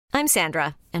I'm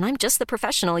Sandra, and I'm just the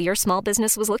professional your small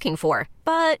business was looking for.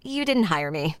 But you didn't hire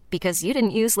me because you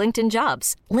didn't use LinkedIn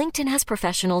Jobs. LinkedIn has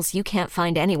professionals you can't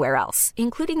find anywhere else,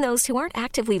 including those who aren't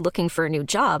actively looking for a new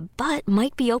job, but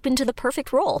might be open to the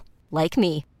perfect role, like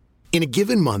me. In a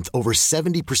given month, over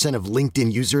 70% of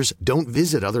LinkedIn users don't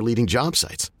visit other leading job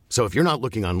sites. So if you're not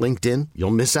looking on LinkedIn,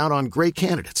 you'll miss out on great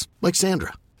candidates like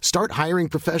Sandra. Start hiring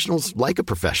professionals like a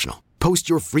professional. Post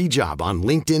your free job on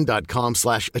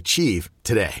linkedin.com/achieve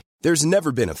today. There's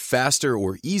never been a faster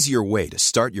or easier way to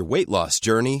start your weight loss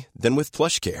journey than with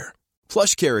PlushCare.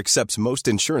 PlushCare accepts most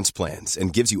insurance plans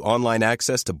and gives you online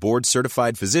access to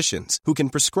board-certified physicians who can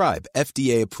prescribe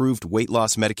FDA-approved weight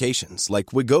loss medications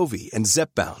like Wegovy and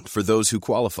Zepbound for those who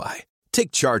qualify.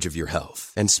 Take charge of your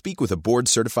health and speak with a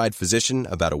board-certified physician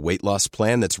about a weight loss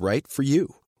plan that's right for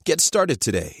you. Get started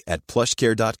today at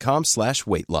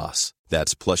plushcare.com/weight loss.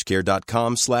 That's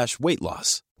plushcare.com/weight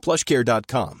loss.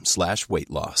 plushcare.com/weight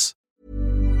loss.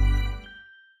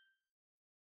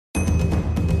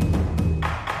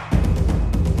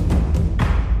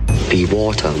 Be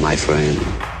water, my friend.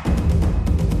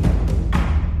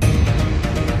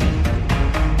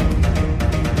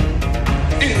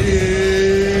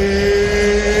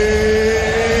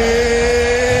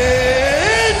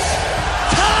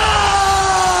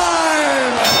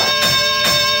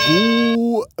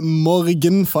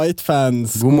 Morgen,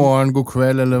 Fight-fans. God morgen, god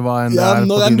kveld, eller hva enn det er på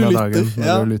når din du av dagen.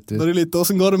 lytter. Når du lytter.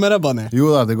 Hvordan går det med deg, Banni?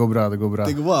 Jo da, det går bra, det går bra.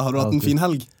 Det går bra. Har du hatt en fin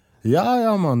helg?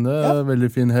 Ja, man, det er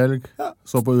veldig fin helg.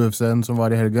 Så på UFC-en som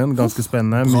var i helgen, ganske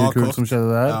spennende, mye kult som skjedde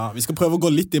der. Ja, vi skal prøve å gå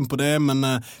litt inn på det, men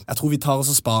jeg tror vi tar oss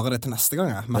og sparer det til neste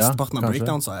gang. Mesteparten av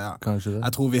breakdownsa, Kanskje det.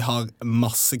 Jeg tror vi har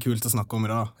masse kult å snakke om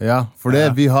i dag. Ja, for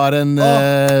det, vi har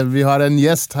en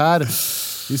gjest her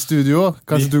i studio.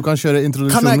 Kanskje du kan kjøre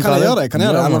introduksjonen? Kan jeg gjøre det?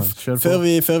 Ja,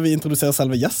 før vi introduserer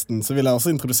selve gjesten, så vil jeg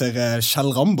også introdusere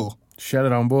Kjell Rambo. Kjell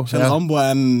Rambo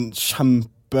er en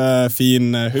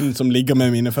kjempefin hund som ligger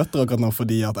med mine føtter akkurat nå,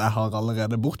 fordi at jeg har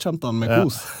allerede bortskjemt han med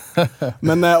kos.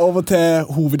 Men over til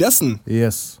hovedgjesten.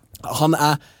 Yes. Han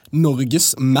er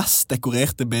Norges mest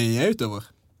dekorerte BJJ-utøver.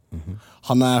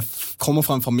 Han kommer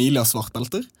fra en familie av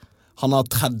svartbelter. Han har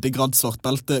 30 grad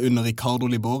svartbelte under Ricardo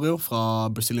Liborio fra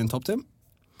Brazilian Top Team.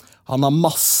 Han har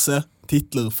masse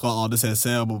titler fra ADCC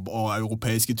og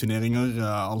europeiske turneringer,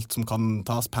 alt som kan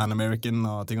tas, Pan American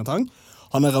og ting og tang.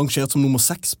 Han er rangert som nummer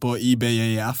 6 på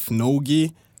IBJJF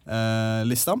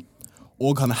Nogi-lista,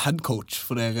 og han er headcoach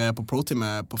for dere på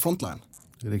Pro-teamet på Frontline.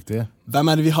 Riktig. Hvem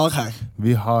er det vi har her?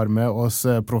 Vi har med oss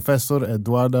professor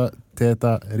Eduardo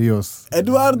Teta Rios.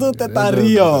 Eduardo Teta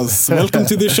Rios, welcome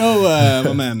to the show,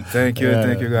 my man. Thank you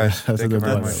guys. Thank you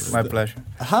very much. My pleasure.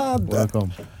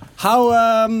 Welcome.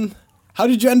 How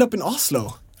did you end up in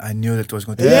Oslo? I knew that was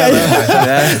going to happen.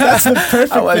 That's the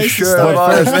perfect place to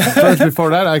start. First,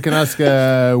 before that, I can ask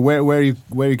where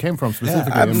you came from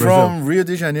specifically. I'm from Rio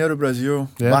de Janeiro, Brazil.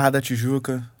 Barra da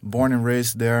Tijuca, born and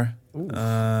raised there.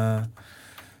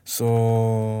 So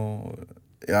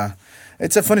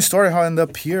it's a funny story how I ended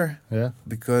up here. Yeah,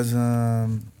 because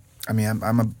I'm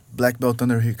a black belt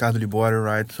under Ricardo Liborio,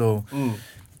 right? So.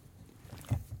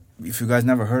 If you guys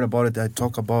never heard about it, I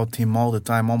talk about him all the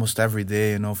time, almost every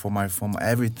day. You know, from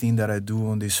everything that I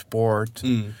do on this sport,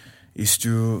 is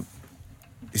to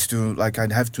like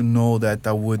I'd have to know that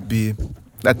I would be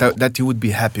that he would be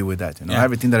happy with that. You know,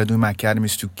 everything that I do in my academy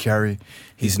is to carry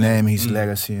his name, his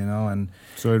legacy. You know, and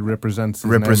so it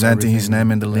representing his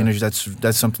name and the lineage.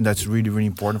 That's something that's really really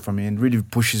important for me and really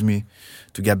pushes me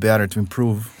to get better, to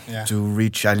improve, to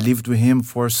reach. I lived with him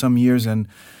for some years and.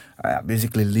 I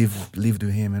basically lived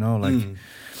with him, you know, like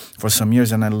for some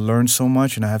years, and I learned so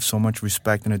much, and I have so much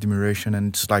respect and admiration.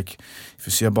 And it's like, if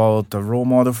you see about a role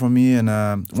model for me, and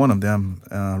one of them,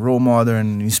 role model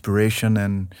and inspiration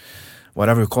and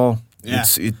whatever you call,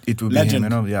 it will be him, you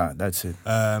know. Yeah, that's it.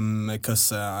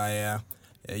 Because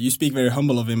you speak very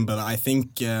humble of him, but I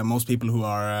think most people who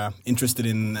are interested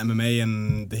in MMA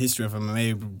and the history of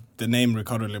MMA, the name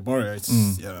Ricardo Liborio, it's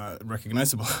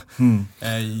recognizable.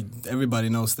 Everybody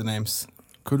knows the names.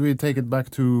 Could we take it back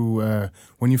to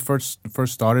when you first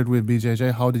started with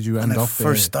BJJ? How did you end up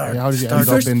there? How did you end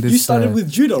up in this? You started with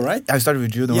judo, right? I started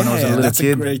with judo when I was a little that's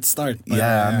kid. That's a great start.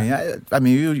 I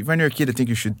mean, when you're a kid, I think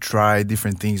you should try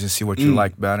different things and see what you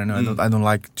like better. No, I don't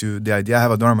like the idea. I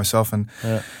have a daughter myself, and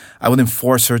I wouldn't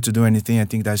force her to do anything. I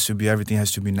think everything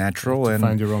has to be natural and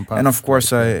find your own path. And of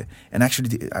course, I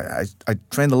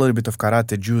trained a little bit of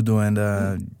karate, judo, and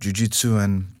jiu-jitsu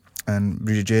and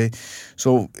BJJ.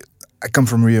 So I come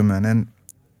from Rio, man, and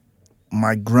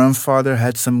my grandfather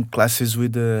had some classes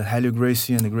with Helio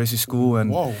Gracie and the Gracie School,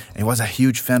 and he was a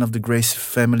huge fan of the Gracie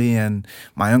family, and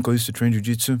my uncle used to train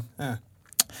jiu-jitsu.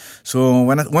 So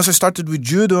once I started with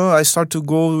judo, I started to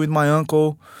go with my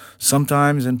uncle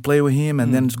sometimes and play with him,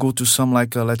 and then go to some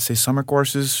let's say summer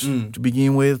courses to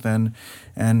begin with, and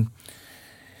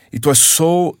it was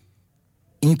so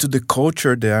into the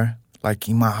culture there. Like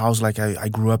in my house, like I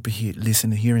grew up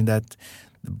hearing that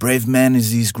the brave man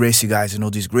is these Gracie guys,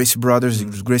 these Gracie brothers,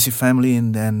 this Gracie family,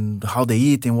 and how they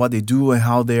eat and what they do and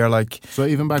how they are like. So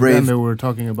even back brave. then they were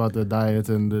talking about the diet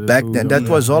and the back food. then that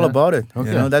was all about it.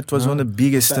 Okay. That was one of the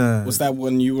biggest. Was that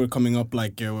when you were coming up?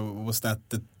 Like, was that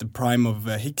the prime of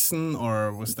Rickson,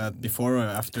 or was that before or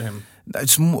after him?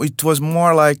 It was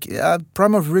more like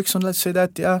prime of Rickson. Let's say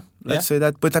that. Let's say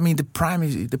that. But I mean, the prime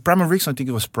of Rickson. I think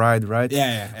it was Pride, right?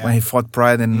 Yeah. When he fought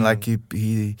Pride and like he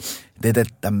did that.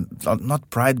 Not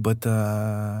Pride, but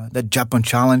that Japan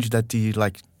challenge that he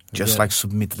like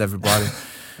submitted everybody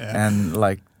and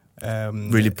like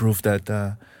really proved that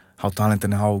how talented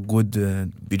and how good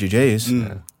BJJ is.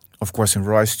 Of course, in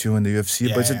Royce too, in the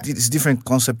UFC. But it's different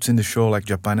concepts in the show, like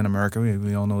Japan and America.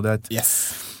 We all know that.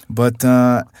 Yes. But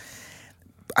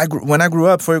when I grew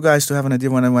up, for you guys to have an idea,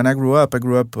 when I grew up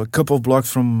a couple of blocks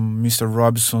from Mr.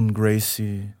 Robson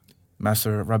Gracie.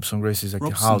 Master Robson Gracie's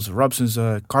like house. Robson's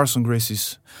Carson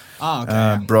Gracie's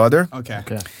brother. Okay.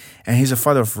 And he's a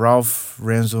father of Ralph,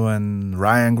 Renzo, and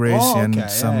Ryan Gracie, and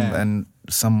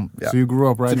some. Yeah. So you grew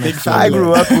up right next to I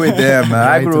grew up with them.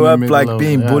 I grew up like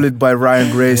being bullied by Ryan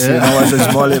Gracie. I was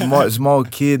a small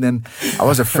kid, and I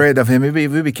was afraid of him.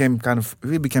 We became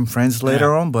friends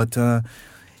later on, but in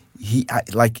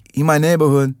my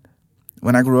neighborhood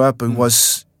when I grew up, it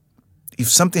was. If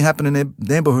something happened in the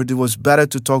neighborhood, it was better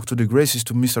to talk to the Gracies,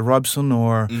 to Mr. Robson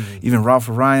or even Ralph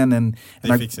or Ryan, and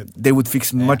they would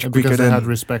fix much quicker. Because they had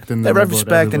respect in they had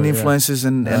respect and influences,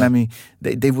 and I mean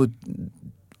they were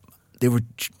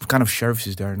kind of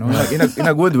sheriffs there, like in a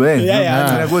good way. In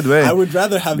a good way. I would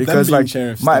rather have them being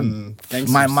sheriffs than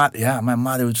gangsters. My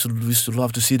mother used to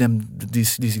love to see them,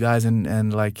 these guys,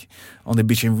 and like on the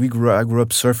beach. And I grew up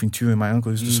surfing too, and my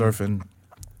uncle used to surf. And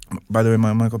by the way,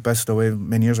 my uncle passed away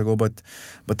many years ago, but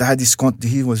I had this.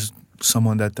 He was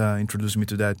someone that introduced me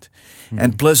to that,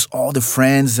 and plus all the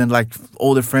friends and like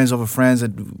all the friends of friends.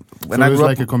 And when so I grew up,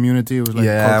 like a community. It was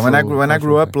like when I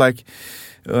grew up, like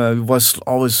it was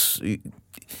always. It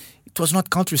was not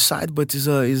countryside, but it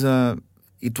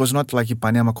was not like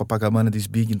Ipanema, Copacabana, these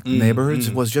big neighborhoods.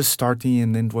 It was just starting,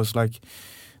 and then it was like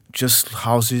just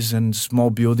houses and small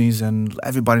buildings, and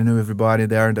everybody knew everybody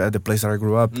there at the place that I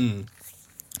grew up.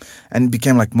 And it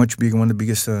became like much bigger, one of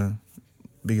the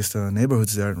biggest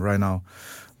neighborhoods there right now.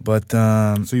 But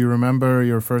so you remember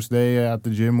your first day at the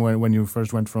gym when you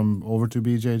first went over to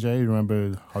BJJ? You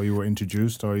remember how you were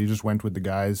introduced, or you just went with the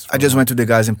guys? I just went to the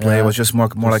guys and play. It was just more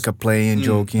like a play and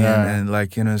joking, and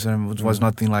like so it was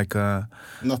nothing like first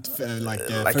let's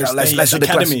do the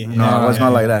academy. No, it was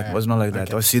not like that. It was not like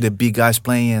that. I see the big guys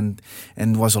playing,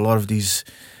 and was a lot of these.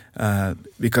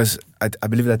 Because I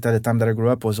believe that at the time that I grew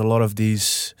up was a lot of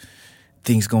these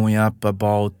things going up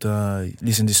about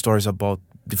listening to stories about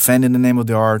defending the name of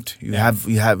the art. I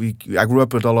grew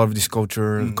up with a lot of this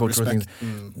cultural things,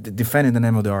 defending the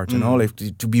name of the art. Like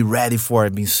to be ready for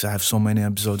it. Means I have so many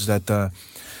episodes that I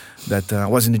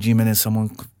was in the gym and then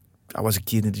I was a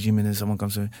kid in the gym and then someone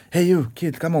comes and hey you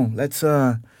kid, come on, let's.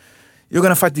 You're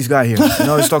gonna fight this guy here.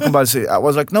 He's talking about. I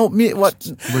was like, no, me. What?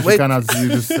 But wait. You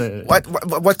just say.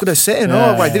 What could I say?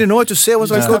 I didn't know what to say. I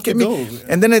was like, look at me.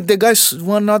 And then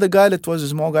one other guy that was a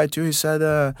small guy too. He said,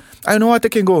 I know what I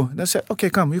can go. And I said, okay,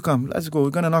 you come. Let's go.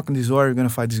 We're gonna knock on this door. We're gonna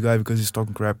fight this guy because he's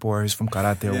talking crap or he's from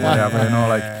karate or whatever.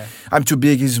 Like I'm too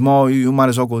big. He's small. You might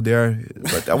as well go there.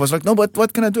 But I was like, no. But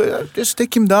what can I do? Just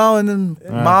take him down and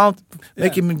then mount,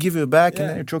 make him give you back, and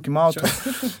then you choke him out.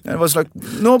 And I was like,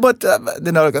 no. But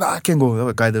then I was like, I can.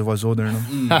 A guy that was older, and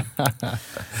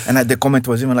the comment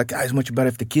was even like, it's much better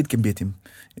if the kid can beat him,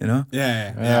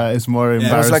 it's more embarrassment. I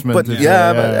was like,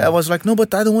 but I was like, no,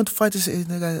 but I don't want to fight this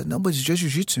guy. No, but it's just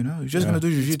jiu-jitsu, You're just gonna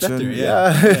do jiu-jitsu.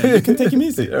 You can take him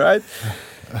easy, right?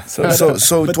 So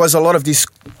it was a lot of this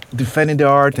defending the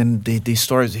art and the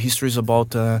stories, the histories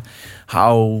about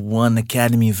how one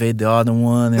academy invaded the other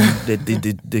one, and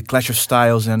the clash of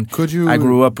styles. And I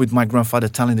grew up with my grandfather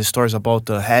telling the stories about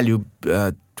Helio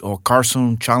or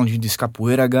Carson challenging this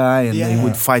capoeira guy, and they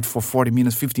would fight for 40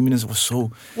 minutes, 50 minutes. It was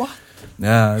so... What?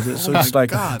 Yeah, so it's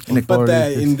like... God. In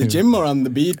the gym or on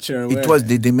the beach? Or where? It was,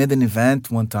 they made an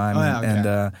event one time,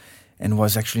 and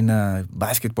was actually in a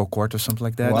basketball court or something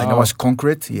like that. Wow. And it was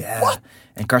concrete, What?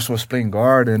 And Carson was playing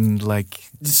guard and like...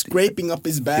 Just scraping up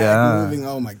his back, moving,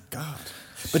 oh my God.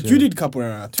 But you did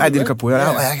capoeira too, I did right?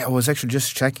 capoeira. Yeah. I was actually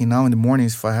just checking now in the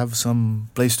mornings if I have some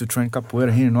place to train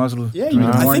capoeira here in Oslo. Yeah, in the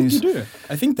I think mornings. you do.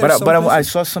 I think there's some But I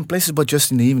places. saw some places, but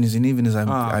just in the evenings. In the evenings, I'm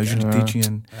Ah, I okay. usually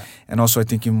teaching, and also I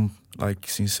think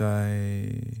since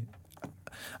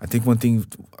I think one thing,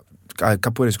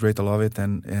 capoeira is great. I love it,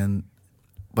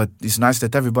 but it's nice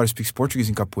that everybody speaks Portuguese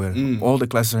in capoeira. All the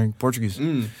classes are in Portuguese.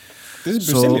 This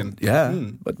is Brazilian. Yeah,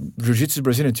 but jiu-jitsu is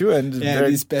Brazilian too, and Yeah,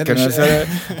 it is Spanish.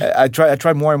 I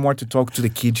try more and more to talk to the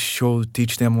kids,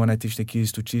 teach them when I teach the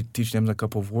kids to teach them a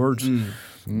couple of words.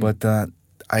 But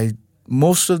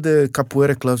most of the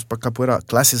capoeira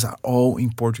classes are all in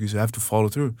Portuguese. You have to follow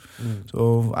through.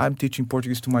 So I'm teaching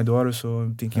Portuguese to my daughter. So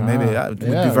I'm thinking maybe it would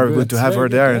be very good to have her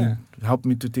there and help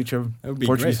me to teach her That would be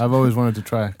Portuguese. great. I've always wanted to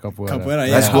try capoeira. Capoeira,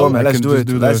 Let's yeah. go, How- man. I Let's can do just it.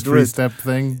 do Let's the do it. three-step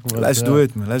thing. but, Let's do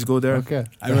it, man. Let's go there. Okay.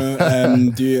 I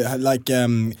do you like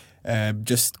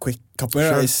just quick?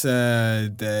 Capoeira Sure. is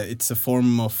it's a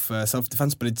form of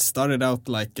self-defense, but it started out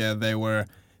like they were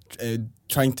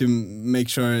trying to make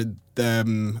sure the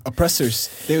oppressors.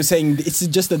 They were saying it's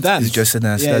just a dance. It's just a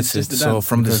dance. Yeah, that's it's just it. a So dance.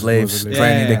 from the Because it slaves was a-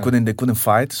 training, Yeah. they couldn't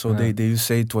fight. So Yeah. they used to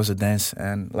say it was a dance.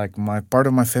 And like part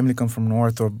of my family come from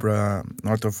north of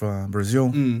Brazil.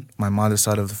 My mother's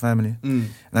side of the family. And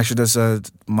actually,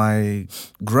 my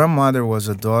grandmother was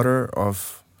a daughter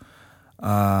of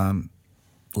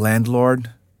landlord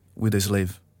with a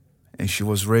slave, and she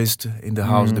was raised in the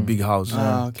house, the big house.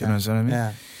 Ah, okay. You know what I mean?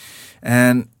 Yeah.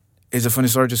 And it's a funny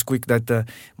story, just quick, that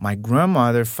my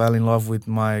grandmother fell in love with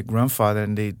my grandfather,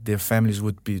 and their families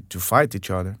would be to fight each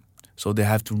other. So they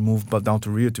have to move down to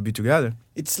Rio to be together.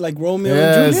 It's like Romeo Yes,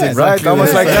 and Juliet. exactly. Right?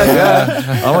 Almost like that,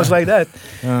 yeah. Almost like that.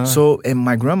 Uh-huh. And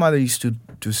my grandmother used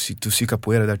to see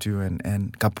capoeira there too,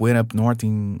 and capoeira up north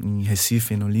in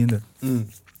Recife, in Olinda.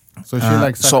 So she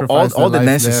like So sacrificed all her the life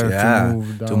dances, there yeah,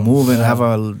 to to move, move and yeah. have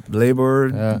a labor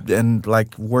Yeah. and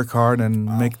like work hard and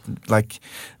make like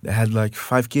they had like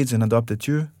 5 kids and adopted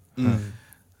 2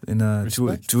 in a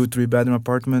Respect. 2-3 bedroom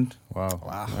apartment,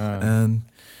 Wow. and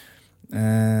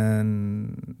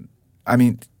I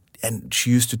mean, and she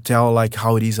used to tell like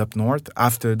how it is up north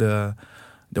after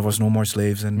there was no more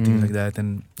slaves and things like that,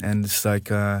 and it's like.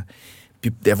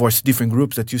 There was different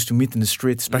groups that used to meet in the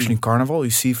street, especially in Carnival.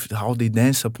 You see how they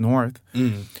dance up north.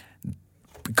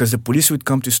 Because the police would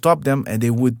come to stop them, and they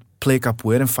would play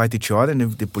capoeira and fight each other. And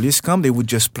if the police come, they would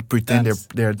just pretend Dance.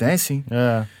 they're dancing,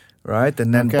 Yeah. right? And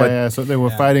then, Okay, yeah, so they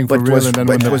were fighting for but real, was- and then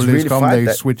but when the was police really come, fight they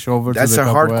that- switch over that's to a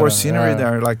the hardcore capoeira. scenery Yeah.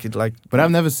 there. Like, But I've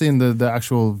never seen the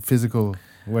actual physical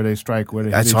where they strike, where they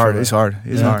hit it's each hard. other. It's hard.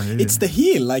 It's hard. It's the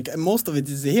heel. Like most of it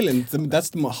is the heel, and that's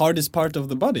the hardest part of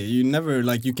the body. You never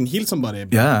like you can heal somebody.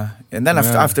 but- Yeah, and then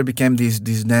Yeah. after became these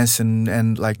dance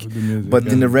and like, With the music, but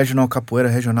yeah. in the regional capoeira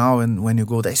regional, and when you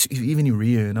go, that's even in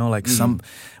Rio, you know, like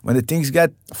when the things get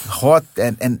hot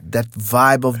and that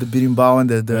vibe of the berimbau and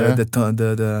the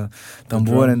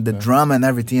tambor and the drum and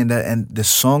everything and the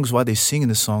songs, what they sing in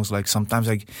the songs, like sometimes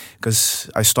because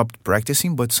I stopped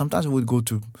practicing, but sometimes I would go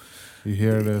to. You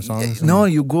hear the songs? No,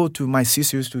 you go to my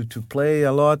sister used to play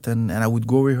a lot, and I would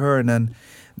go with her, and then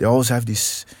they always have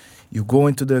this. You go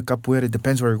into the capoeira, it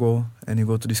depends where you go, and you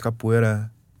go to this capoeira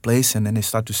place, and then they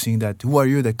start to sing that. Who are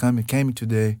you that came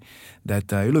today? That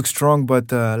you look strong,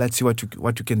 but let's see what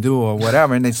you can do or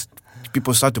whatever. And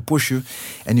people start to push you,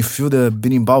 and you feel the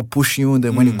berimbau pushing you.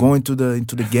 And when you go into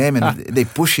the game, and they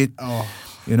push it.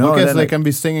 You know, Okay, and so then, they can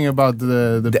be singing about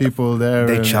the people there.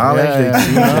 they and- challenge, yeah,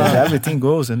 they yeah. teach, everything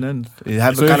goes, and then you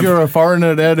have So a if kind of. you're a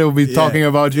foreigner there, they'll be talking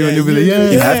about you, and you'll be like, yeah,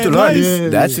 You have to learn.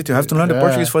 nice. That's it. You have to learn the Yeah.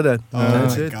 Portuguese for that.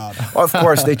 That's my it. God. Of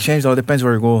course, they changed. All depends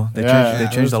where you go. They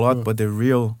changed a that's lot, cool. but the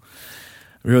real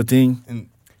thing.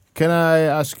 Can I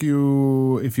ask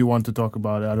you if you want to talk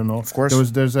about it? I don't know. Of course.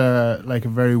 There's a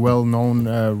very well-known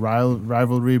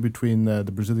rivalry between the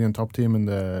Brazilian top team and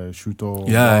the Shuto.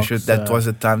 Yeah, Hawks, that was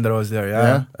the time that I was there.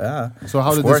 Yeah. So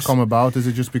how Of did course. this come about? Is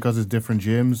it just because it's different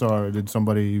gyms, or did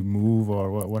somebody move, or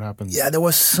what happened? Yeah, there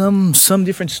was some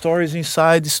different stories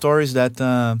inside. The stories that,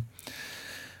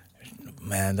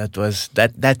 man,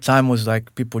 that time was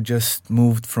like people just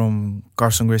moved from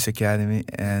Carson Grace Academy,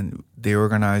 and they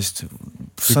organized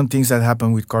some things that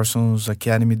happened with Carson's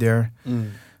Academy there.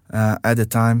 At the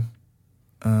time,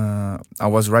 I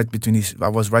was right in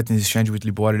the exchange with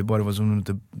Libório. Libório was one of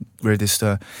the greatest.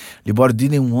 Libório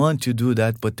didn't want to do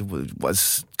that, but it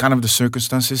was kind of the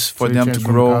circumstances for So you them to changed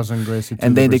from grow. Carson Gracie to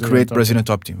And the then they Brazilian create top Brazilian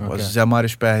team. top team. It Okay. was Zé Mário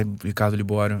Sperry, Ricardo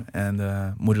Libório, and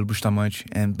Murilo Bustamante,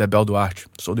 and Bebel Duarte.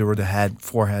 So they were the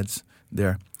 4 heads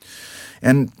there.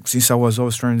 And since I was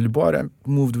always training Libora, I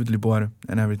moved with Libora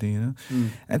and everything, you know.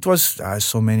 And it was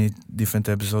so many different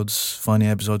episodes, funny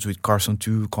episodes with Carson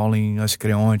too, calling us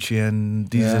Creonte and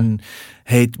this and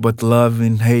hate but love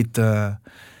and hate.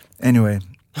 Anyway,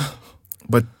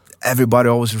 but everybody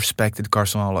always respected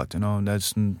Carson a lot, you know.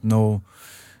 That's no,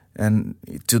 and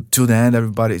to the end,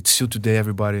 everybody. It's still today,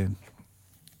 everybody.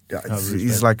 Yeah,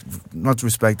 it's like not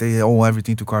respect. They owe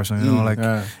everything to Carson, you know,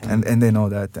 and they know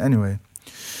that anyway.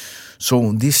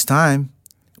 So this time,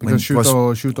 because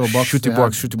Shuto Box, they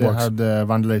had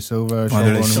Wanderlei Silva,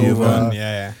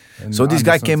 So this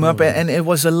guy came up, and it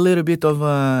was a little bit of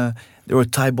there were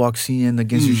Thai boxing and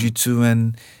against jiu-jitsu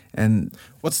and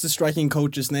what's the striking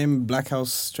coach's name? Black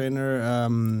House trainer.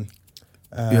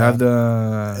 You have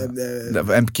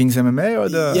the Kings MMA or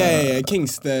the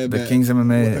Kings the Kings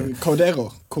MMA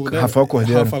Cordero. Rafael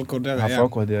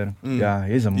Cordero. Yeah,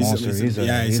 he's a monster. He's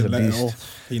a beast.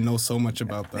 He knows so much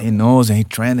about that. He knows, and he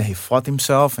trained, and he fought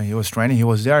himself, and he was training. He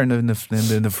was there in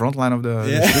the front line of the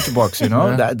shooting box. You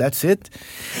know, that's it.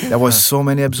 There was so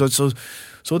many episodes.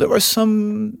 So there were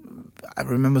some. I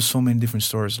remember so many different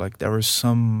stories. Like there were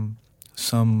some.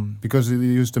 Because they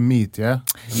used to meet, yeah,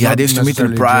 they used to meet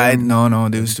in Pride. No,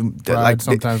 they used to Pride,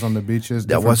 sometimes on the beaches,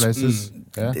 different places.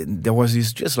 There was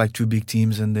these just like two big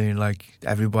teams, and they like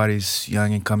everybody's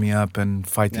young and coming up and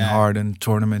fighting hard in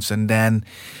tournaments, and then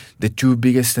the two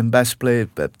biggest and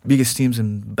biggest teams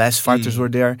and best fighters were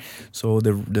there. So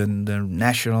the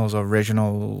nationals or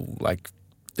regional, like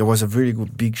there was a very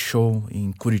good big show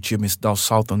in Curitiba, down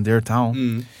south on their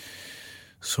town.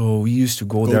 So we used to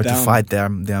go there to fight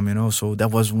them, you know. So that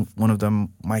was one of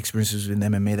my experiences in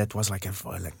MMA. That was like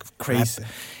crazy.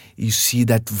 You see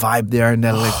that vibe there, and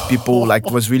then like people like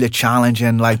it was really a challenge,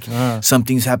 and like some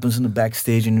things happens in the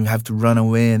backstage, and you have to run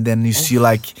away, and then you see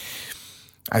like.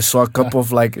 I saw a couple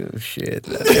of like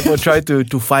people try to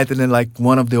fight, and then like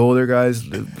one of the older guys,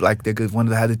 like one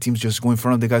that had the teams, just go in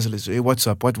front of the guys and say, "Hey, what's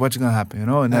up? What's gonna happen?" You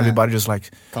know, and everybody just like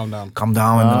calm down,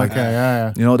 and like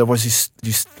you know, there was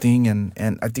this thing, and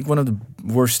I think one of the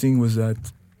worst thing was that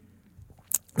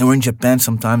they were in Japan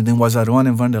sometimes. Then was Aron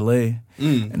and Wanderlei,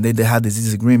 and they had this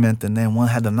disagreement, and then one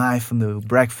had a knife and the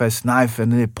breakfast knife,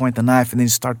 and they point the knife, and then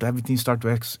everything start to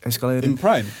escalate in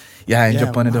Pride. Yeah, in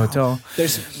Japan at the hotel.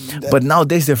 But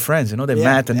nowadays they're friends, you know. They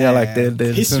met and they're like they're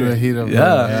history.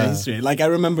 History. Like I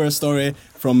remember a story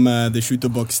from the shooter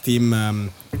box team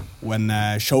when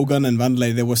Shogun and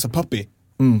Wanderlei, there was a puppy,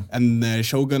 and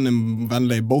Shogun and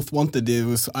Wanderlei both wanted it.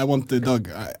 Was I want the dog,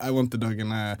 I want the dog,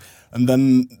 and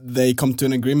then they come to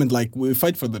an agreement like we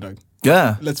fight for the dog.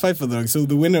 Yeah, let's fight for the dog. So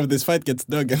the winner of this fight gets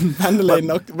the dog, and Wanderlei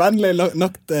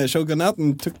knocked Shogun out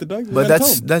and took the dog. But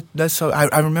that's how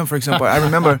I remember. For example,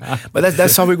 but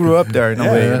that's how we grew up there in a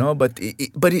way, you know. But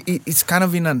it's kind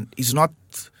of it's not.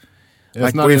 It's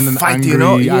like not we're in an fighting,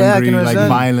 angry, you know? like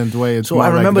violent way. It's so I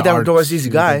remember like there was this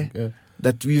guy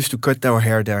that we used to cut our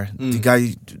hair there. The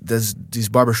guy does this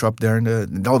barbershop there,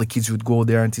 and all the kids would go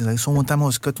there and things like. So one time I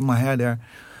was cutting my hair there.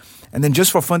 And then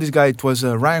just for fun, this guy, it was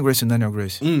Ryan Grace and Daniel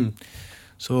Grace.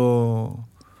 So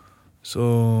if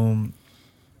I'm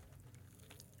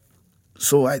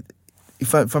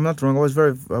not wrong, I was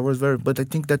very, but I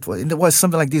think that was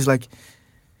something like this. Like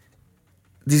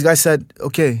this guy said,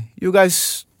 "Okay, you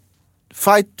guys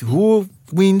fight. Who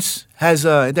wins has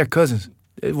their cousins.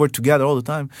 They were together all the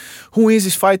time. Who wins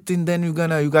this fight, and then you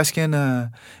guys can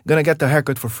gonna get the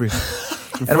haircut for free."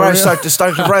 And Ryan start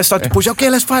to push. Okay,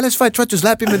 let's fight. Try to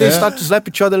slap him, and they start to slap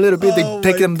each other a little bit. They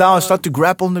take them down, start to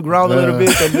grapple on the ground a little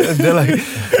bit, and they're like,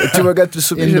 until we get to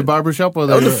submission. In the barbershop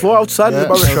or on the floor outside the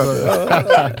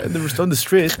barbershop, and they were on the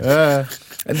street,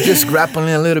 and just grappling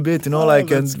a little bit, you know,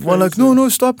 like, and one like, no,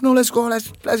 stop, no, let's go,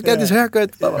 let's get this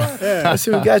haircut. Let's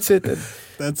see who gets it.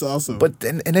 That's awesome. But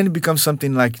and then it becomes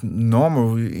something like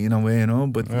normal in a way, you know.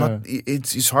 But not.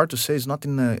 It's hard to say. It's not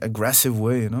in an aggressive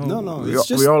way, you know. No. We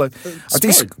are like. I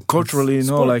think culturally, you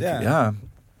know, like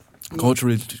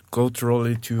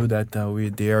culturally too. That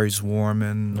the air is warm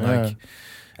and like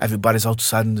everybody's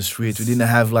outside in the street. We didn't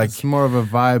have like. It's more of a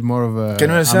vibe, more of a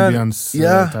ambience.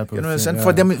 Type of thing.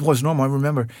 For them, it was normal. I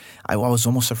remember, I was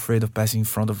almost afraid of passing in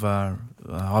front of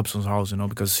Hobson's house, you know,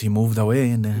 because he moved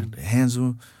away, and then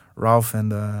Hanzo, Ralph,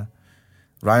 and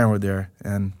Ryan were there,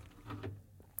 and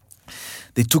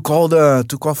they took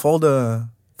off all the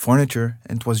furniture,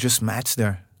 and it was just mats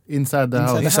there inside the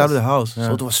house. Inside of the house.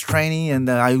 So it was training, and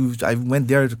I went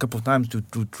there a couple of times to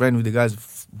train with the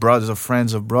guys, brothers or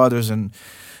friends of brothers, and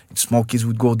small kids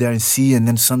would go there and see, and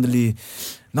then suddenly,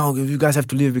 no, you guys have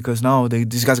to leave because now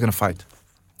these guys are gonna fight.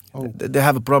 They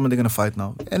have a problem. They're gonna fight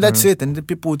now, and that's it. And the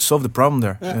people would solve the problem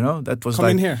there. You know, that was Come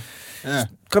in here.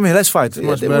 come here, let's fight. It's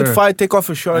much They would better. fight, take off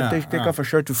a shirt, take off a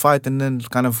shirt to fight, and then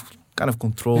kind of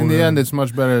control. In the end, it's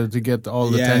much better to get all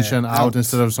the tension out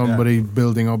instead of somebody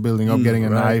building up, getting a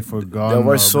knife or gun. There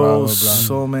were or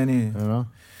so many, you know,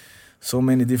 so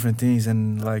many different things,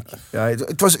 and like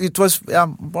it was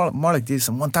more like this.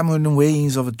 And one time we were in the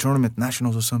weigh-ins of a tournament,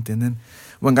 nationals or something. And then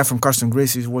one guy from Carson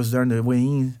Gracie was there in the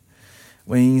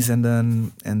weigh-ins, and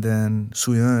then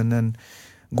Suyan, and then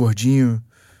Gordinho,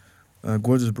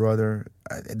 Gordo's brother.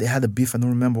 They had a beef. I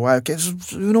don't remember why. Okay,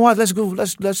 so you know what? Let's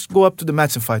go up to the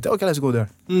mats and fight. Okay, let's go there.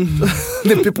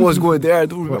 The people was going there. I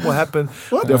don't remember what happened.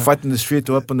 They were fighting in the street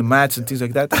or up on the mats and things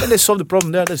like that. And they solved the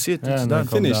problem there. That's it. It's done.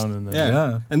 Finished.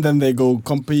 And then they go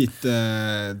compete.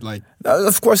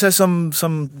 Of course, there's some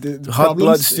hot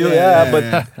blood still.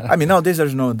 But I mean nowadays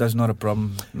there's not a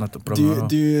problem. Not a problem.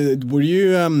 Were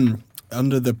you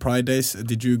under the Pride days?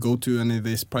 Did you go to any of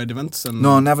these Pride events?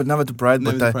 No, never to Pride.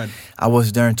 Never But to Pride. I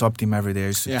was there in top team every day. I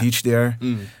used to teach there.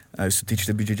 Mm. I used to teach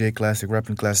the BJJ class, the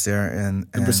grappling class there, and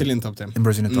The Brazilian top team. In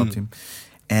Brazilian top team.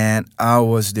 And I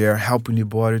was there helping the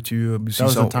border too. That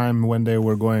was the time when they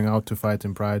were going out to fight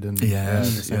in Pride, and yes.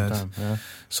 at the same time. Yeah.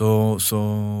 So,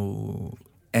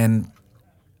 and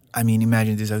I mean,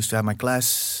 imagine this. I used to have my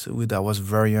class I was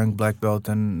very young, black belt,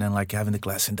 and like having the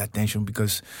class in that tension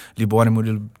because Libore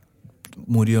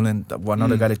Murilo and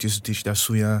another guy that used to teach there,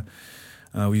 Suyan,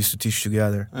 we used to teach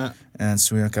together. And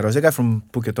Suyan Queiroz, a guy from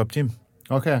Phuket top team.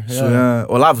 Okay, yeah. Suyan,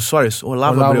 Olavo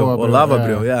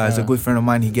Abreu. Yeah, he's a good friend of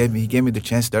mine. He gave me the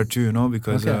chance there too, you know,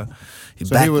 because he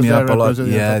So backed was me there up a lot.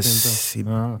 representing Yes, he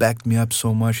backed me up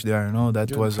so much there, you know.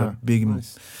 That was a big,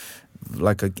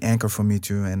 like an anchor for me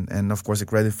too. And of course, the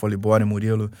credit for Libore and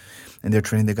Murilo, and they're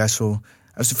training the guys. So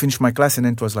I used to finish my class, and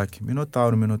then it was like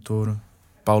Minotauro,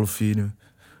 Paulo Filho,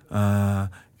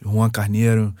 Juan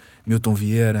Carneiro, Milton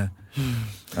Vieira.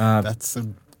 That's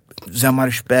Zé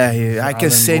Mário Sperry, I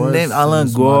can say name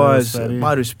Alan Goz,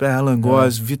 Mário Sperry, Alan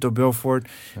Goz, Vitor Belfort.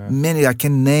 Many, I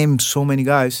can name so many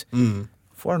guys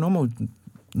for a normal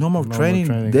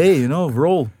training day, you know,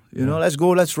 roll. You know, let's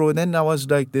go, let's roll. And then I was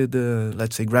like the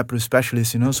let's say grappler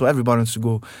specialist, you know. So everybody wants to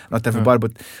go, not everybody,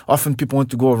 but often people want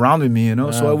to go around with me, you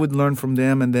know. So I would learn from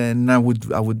them, and then I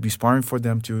would be sparring for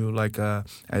them too, like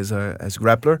as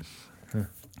grappler.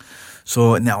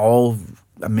 So now all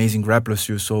amazing grapplers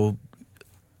too. So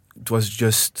it was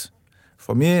just,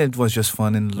 for me, it was just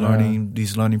fun and learning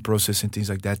these learning process and things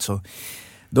like that. So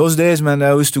those days, man,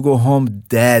 I used to go home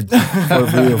dead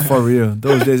for real.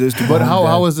 Those days I used to go But home how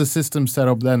dead. was the system set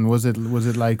up then? Was it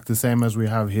like the same as we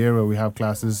have here, where we have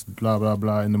classes, blah blah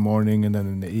blah, in the morning and then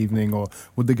in the evening, or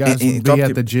would the guys In be top at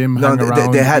team- the gym, No, hang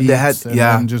around, they had and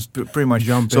then just pretty much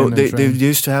jump so in they and train?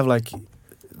 used to have like,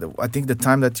 I think the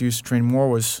time that you used to train more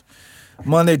was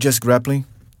Monday just grappling,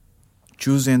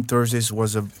 Tuesday and Thursdays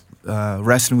was a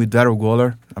wrestling with Daryl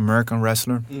Goller, American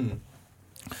wrestler.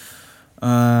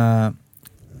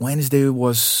 Wednesday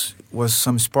was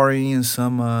some sparring and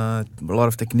some a lot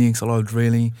of techniques, a lot of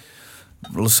drilling,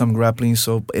 some grappling.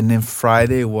 So and then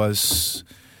Friday was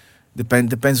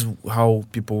depends how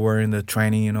people were in the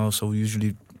training, you know. So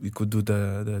usually we could do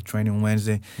the training on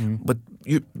Wednesday, but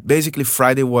basically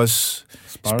Friday was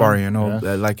sparring, you know,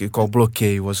 like you call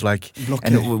blockade was like,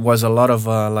 and it was a lot of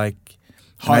like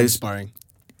hard sparring.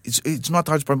 It's not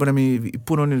hard sparring, but I mean, you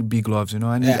put on the big gloves, you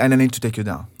know, and I need to take you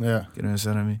down. Yeah, you know what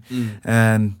I mean.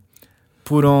 And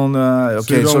put on.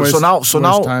 Okay, so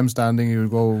now time standing, you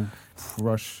go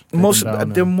rush. Most of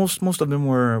them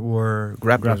were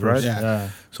grapplers, right? Yeah.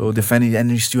 So defending, and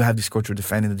you still have this culture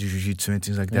defending the jiu-jitsu and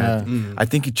things like that. I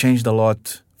think it changed a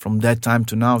lot from that time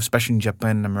to now, especially in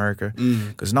Japan and America,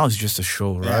 because now it's just a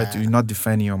show, right? You're not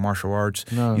defending your martial arts.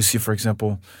 No. You see, for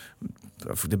example,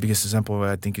 the biggest example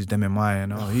I think is Demian Maia. You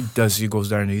know, he goes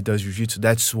there and he does jiu-jitsu.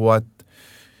 That's what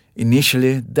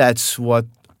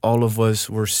all of us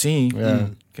were seeing. Yeah.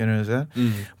 Can you understand?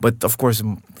 But of course,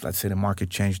 let's say the market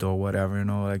changed or whatever. You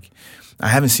know, like I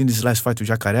haven't seen this last fight with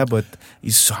Jacaré, but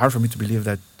it's hard for me to believe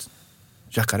that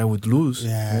Jacaré would lose.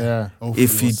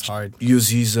 If he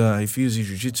uses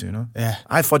jiu-jitsu, you know. Yeah.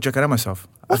 I fought Jacaré myself.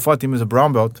 I fought him as a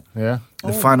brown belt. Yeah.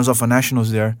 The finals of a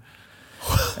nationals there.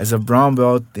 As a brown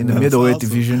belt in the middleweight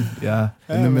division. Yeah.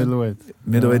 In the middleweight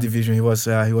division, he was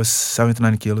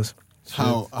 79 kilos.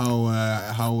 How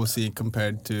was he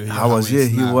compared to? How was he?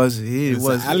 He was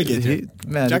an alligator.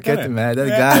 Look at him, man. That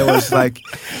guy was like,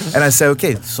 and I said,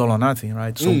 okay, it's all or nothing,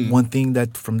 right? So one thing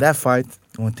that from that fight,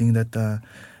 I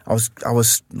was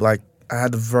like, I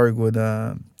had a very good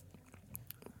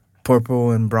purple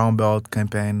and brown belt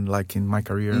campaign, like in my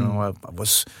career. You know,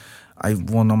 I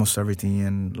won almost everything,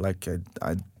 and like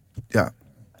I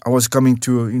was coming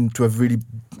into a really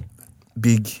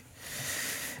big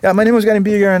yeah, my name was getting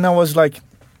bigger, and I was like,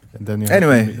 And then you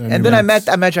anyway, and then I met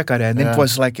Jacaré, and Yeah. it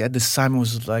was like at this time it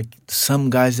was like some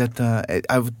guys that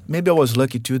maybe I was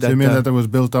lucky too that. So you mean that it was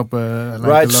built up, like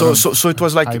right? a lot So it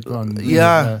was like hype on,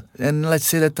 and let's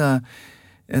say that.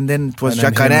 And then it was And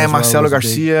then him Jacaré, as well Marcelo was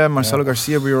Garcia, big.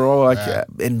 Garcia. We were all like,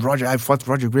 and Roger. I fought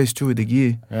Roger Grace too with the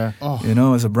gi. Yeah. You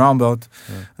know, as a brown belt,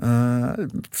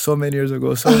 so many years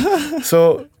ago.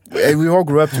 So we all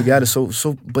grew up together. So,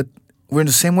 but we're in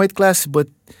the same weight class, but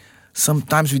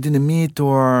sometimes we didn't meet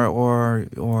or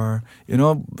you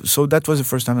know. So that was the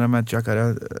first time that I met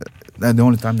Jacaré. The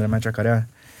only time that I met Jacaré.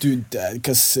 Dude,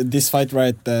 because this fight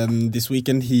this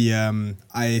weekend,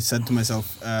 I said to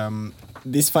myself,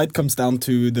 this fight comes down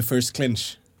to the first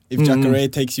clinch. If Jacaré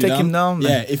takes you Take down, him down,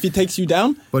 yeah. If he takes you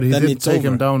down, But he then did it's take over.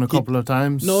 him down a couple of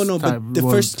times. No, but the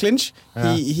first clinch,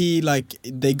 Yeah. he like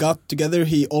they got together.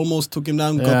 He almost took him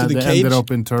down, Yeah, got to the they cage. ended up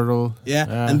in Turtle.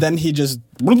 Yeah, and then he just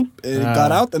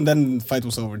got out, and then the fight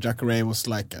was over. Jacaré was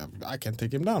like, I can't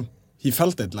take him down. He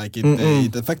felt it, like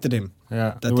it affected him. Yeah,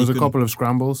 That there he was a couldn't- couple of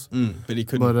scrambles, But he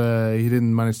couldn't. but he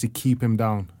didn't manage to keep him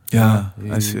down. Yeah, He-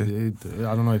 I see.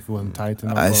 I don't know if it wasn't tight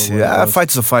enough. I or see. what it Yeah, was.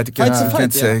 fight's a fight. You Fight's a can't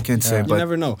fight, say. yeah. Can't say. you But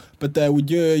never know. But would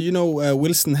you know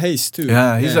Wilson Hayes too?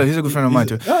 yeah, he's a good friend of mine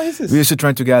too. Oh, he's We used to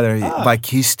train together. Like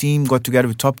his team got together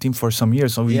with top team for some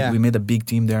years. So we made a big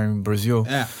team there in Brazil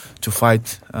Yeah. to fight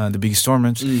the biggest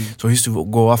tournaments. So he used to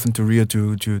go often to Rio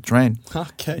to train.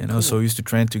 Okay. You know, cool. so we used to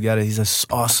train together. He's an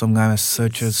awesome guy,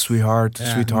 such a sweetheart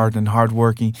and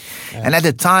hardworking. Yeah. And at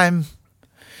the time,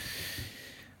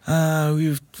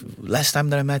 last time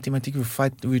that I met him, I think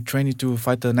we trained to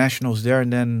fight the nationals there,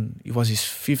 and then it was his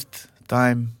 5th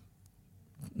time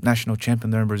national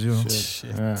champion there in Brazil.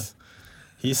 Shit. Yeah.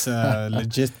 He's a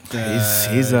legit.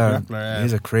 He's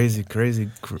a crazy.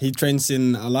 He trains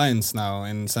in Alliance now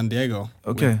in San Diego.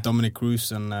 Okay. With Dominic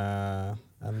Cruz and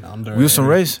under Wilson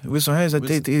Hayes. I Wilson.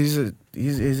 think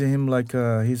he's him like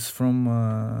he's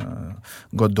from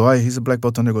Godoy. He's a black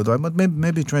belt under Godoy, but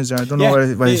maybe he trains there. I don't know where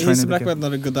he's training. He's a black belt,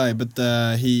 not a good guy, but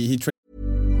he trains.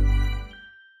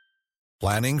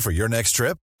 Planning for your next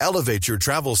trip? Elevate your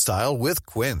travel style with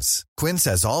Quince. Quince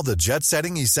has all the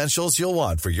jet-setting essentials you'll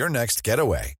want for your next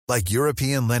getaway, like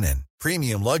European linen,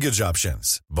 premium luggage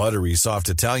options, buttery soft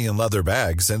Italian leather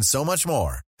bags, and so much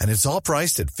more. And it's all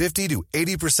priced at 50 to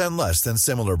 80% less than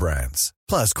similar brands.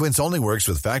 Plus, Quince only works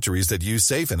with factories that use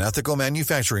safe and ethical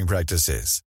manufacturing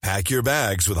practices. Pack your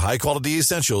bags with high-quality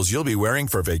essentials you'll be wearing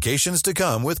for vacations to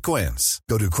come with Quince.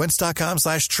 Go to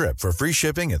quince.com/trip for free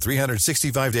shipping and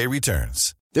 365-day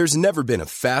returns. There's never been a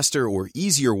faster or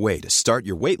easier way to start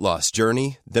your weight loss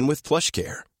journey than with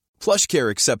PlushCare. PlushCare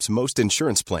accepts most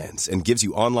insurance plans and gives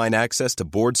you online access to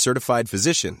board-certified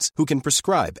physicians who can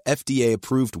prescribe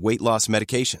FDA-approved weight loss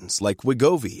medications like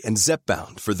Wegovy and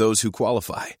Zepbound for those who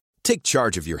qualify. Take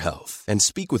charge of your health and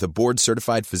speak with a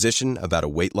board-certified physician about a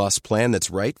weight loss plan that's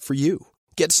right for you.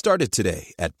 Get started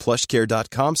today at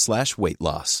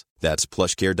plushcare.com/weight-loss. That's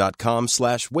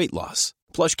plushcare.com/weight-loss.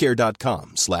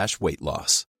 plushcare.com/weight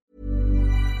loss.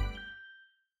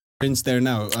 Trains there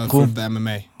now Cool. for the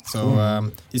MMA.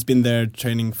 So he's been there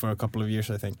training for a couple of years,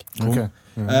 I think. Okay.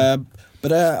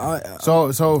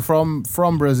 So from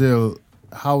Brazil,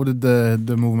 how did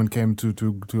the movement came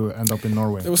to end up in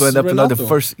Norway? It was To end up another Renato.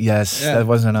 first, yes, Yeah. that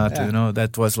was Renato. Yeah. You know,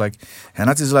 that was like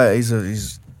Renato is like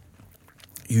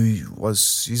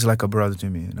he's like a brother to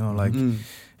me. You know, like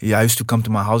I used to come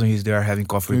to my house and he's there having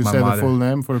coffee Can you with my say the mother. full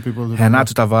name for the people who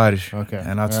Renato Tavares. Okay.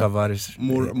 Renato Yeah. Tavares.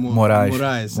 Moraes.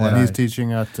 Moraes. And he's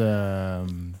teaching at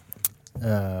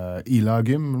Ila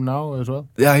Gym now as well.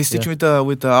 Yeah, he's teaching with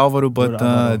Alvaro, but With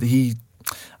Alvaro. he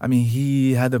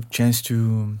had a chance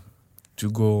to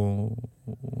go.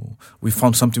 We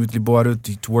found something with Libório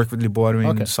to work with Libório in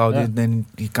Okay, Saudi. yeah. Then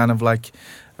he kind of like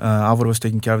Alvaro was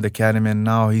taking care of the academy, and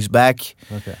now he's back.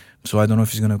 Okay. So I don't know if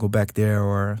he's gonna go back there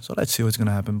or so. Let's see what's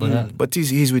gonna happen. But Yeah. but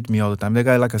he's with me all the time. The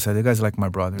guy, like I said, the guy's like my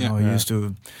brother. You Yeah. know, he Yeah. used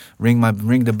to ring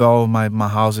the bell my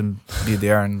house and be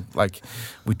there, and like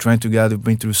we trained together. We've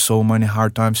been through so many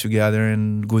hard times together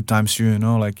and good times too. You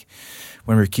know, like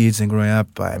when we were kids and growing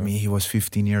up. I mean, he was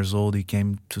 15 years old. He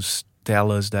came to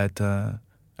tell us that I'm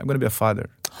gonna be a father.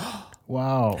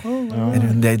 Wow.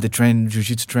 And then the train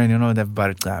jiu-jitsu train, you know,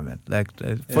 everybody, man. Like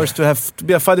first to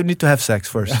be a father, you need to have sex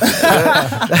first. and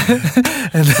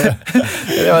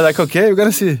I was like, okay, we're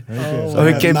gonna see. So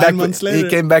he came 9 back. months He later.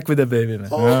 came back with a baby, man.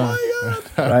 Oh my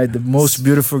god! Right, the most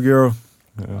beautiful girl.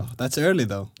 That's early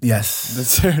though. Yes,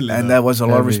 That's early. and though. that was a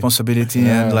lot of Heavy. responsibility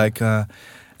Yeah. and like.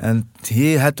 And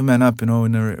he had to man up, you know,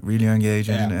 in a really young age,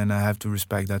 Yeah. and I have to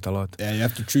respect that a lot. Yeah, you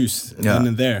have to choose Yeah. then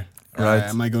and there. right?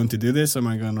 Am I going to do this or am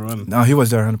I going to run? No, he was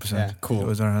there 100%. Yeah, cool. He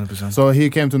was there 100%. So he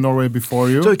came to Norway before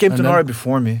you? So he came to Norway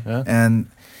before me. Yeah. And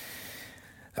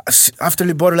after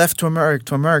Libório left to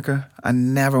America, I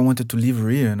never wanted to leave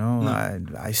Rio, you know. No.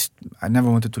 I never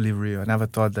wanted to leave Rio. I never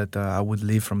thought that I would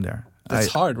leave from there.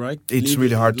 That's hard, right? It's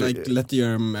really hard to let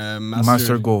your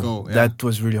master go. Yeah. That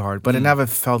was really hard. But I never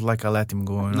felt like I let him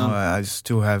go. You know, I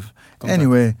still have contact.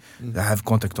 Anyway. I have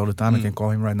contact all the time. I can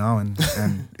call him right now, and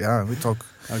yeah, we talk.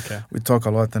 Okay. We talk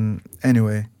a lot, and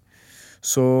anyway,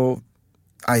 so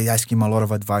I ask him a lot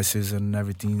of advices and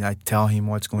everything. I tell him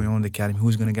what's going on in the academy,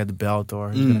 who's gonna get the belt or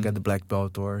who's gonna get the black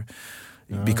belt or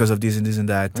because of this and this and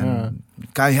that. And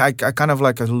I kind of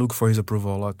like I look for his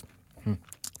approval a lot.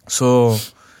 So.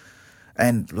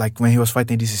 And like when he was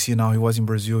fighting DCC, now he was in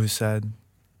Brazil. He said,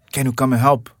 "Can you come and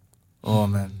help?" Oh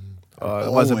man,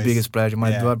 it was the biggest pleasure.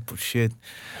 My blood, shit,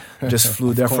 just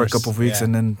flew there for a couple of weeks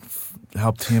and then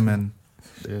helped him. And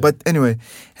but anyway,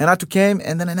 Renato came,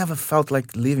 and then I never felt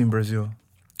like leaving Brazil.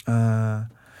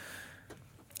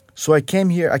 So I came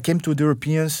here. I came to the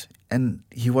Europeans, and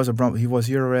he was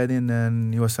here already, and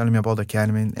then he was telling me about the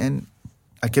academy. And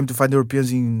I came to fight the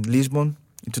Europeans in Lisbon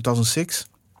in 2006.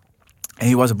 And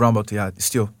he was a brown belt,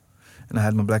 still. And I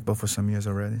had my black belt for some years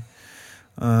already.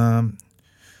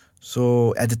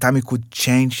 So at the time you could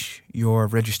change your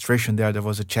registration there. There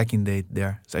was a checking date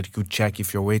there. So you could check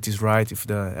if your weight is right, if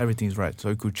everything is right. So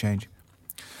you could change.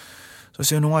 So I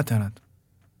said, you know what, Renato?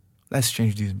 Let's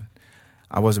change this, man.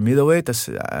 I was a middleweight,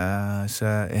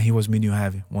 and he was medium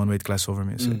heavy, one weight class over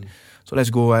me. I said, so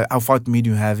let's go. I'll fight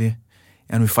medium heavy,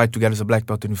 and we fight together as a black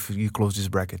belt, and we close these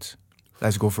brackets.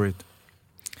 Let's go for it.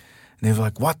 And they were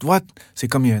like, what? I said,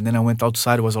 come here. And then I went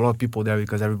outside. There was a lot of people there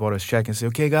because everybody was checking. I said,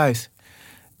 okay, guys.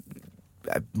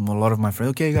 A lot of my friends,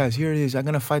 okay, guys, here it is. I'm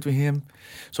going to fight with him.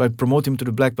 So I promote him to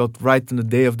the black belt right on the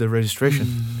day of the registration.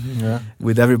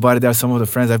 With everybody there, some of the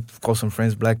friends. I call some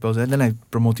friends black belts. And then I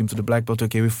promote him to the black belt.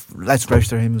 Okay, let's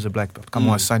register him as a black belt. Come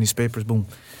on, sign his papers, boom.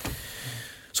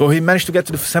 So he managed to get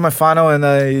to the semifinal,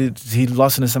 and he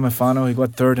lost in the semifinal. He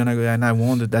got third, and I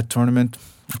won that tournament.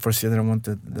 First year that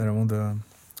I won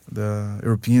the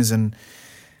Europeans,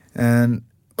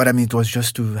 but I mean it was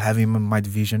just to have him in my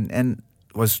division, and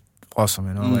it was awesome,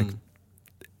 you know.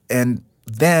 And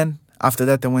then after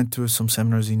that I went to some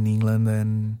seminars in England,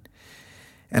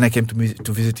 and I came to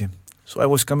visit him. So I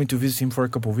was coming to visit him for a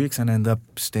couple of weeks, and I ended up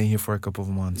staying here for a couple of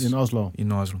months in Oslo.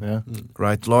 Yeah,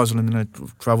 right, Oslo, and then I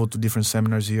traveled to different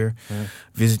seminars here,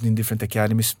 visiting different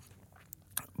academies.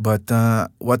 But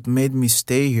what made me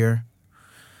stay here,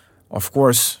 of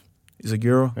course, is a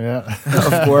girl,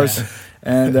 of course,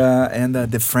 and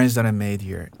the friends that I made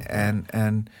here, and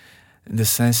in the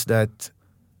sense that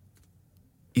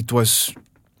it was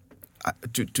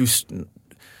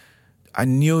I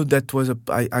knew that was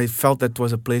I felt that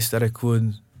was a place that I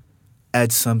could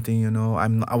add something, you know.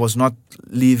 I was not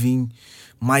leaving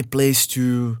my place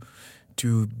to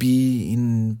be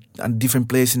in a different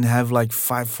place and have like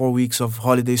 4 weeks of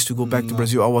holidays to go back to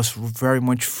Brazil. I was very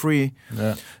much free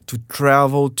to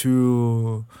travel,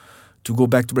 to go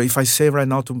back to Brazil. If I say right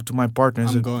now to my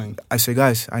partners, I say,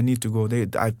 guys, I need to go.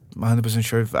 I'm 100%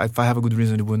 sure if I have a good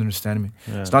reason, they wouldn't understand me.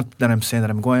 It's not that I'm saying that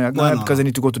I'm going because I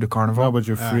need to go to the carnival. No, but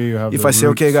you're free. You have if I say,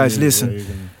 okay, guys, listen,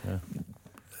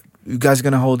 you guys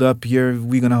gonna hold up here,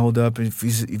 we're gonna hold up. If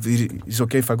it's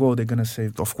okay if I go, they're gonna say,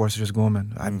 of course, just go,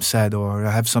 man. I'm sad, or I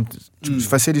have something.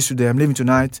 If I say this today, I'm leaving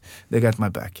tonight, they got my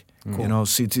back. Cool. You know,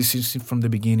 see from the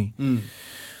beginning.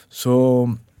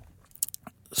 So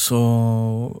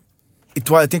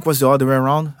I think was the other way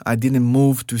around. I didn't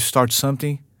move to start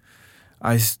something.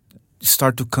 I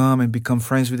start to come and become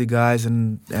friends with the guys,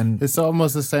 and it's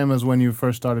almost the same as when you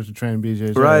first started to train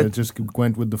BJJ. Right, it just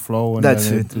went with the flow, and that's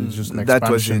then it's just an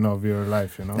expansion of your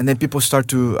life, you know. And then people start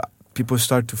to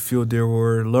feel they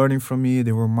were learning from me.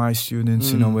 They were my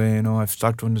students in a way, you know. I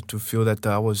started to feel that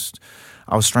I was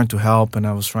trying to help, and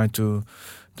I was trying to.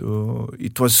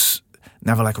 It was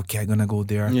never like, okay, I'm gonna go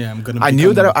there. Yeah, I'm gonna. I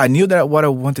knew that what I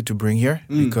wanted to bring here,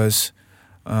 because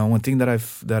one thing that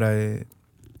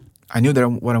I knew that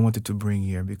what I wanted to bring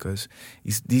here, because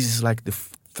this is like the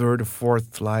third or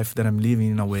fourth life that I'm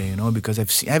living in a way, you know, because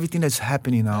I've seen everything that's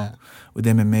happening now with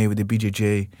MMA, with the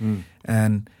BJJ,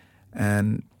 and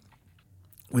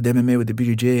with MMA, with the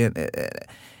BJJ,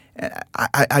 and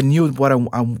I knew what I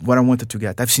wanted to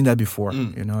get. I've seen that before,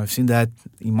 you know. I've seen that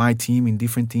in my team, in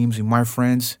different teams, in my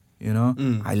friends, you know.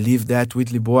 I lived that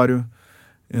with Libório,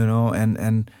 you know,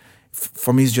 and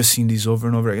for me, it's just seeing this over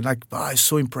and over again. Like, it's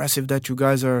so impressive that you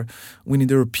guys are winning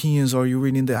the Europeans, or you're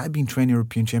winning I've been training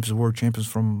European champions, world champions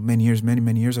from many years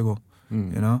ago.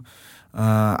 You know,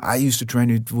 I used to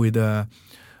train with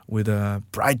with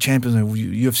Pride champions and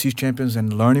UFC champions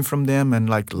and learning from them and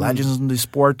like legends in the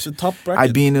sport. The top bracket.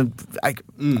 I've been I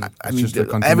mean just a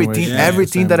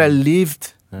everything that I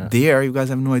lived Yeah. there. You guys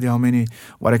have no idea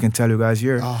what I can tell you guys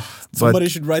here. Somebody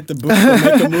should write the book or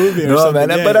make a movie or No, something.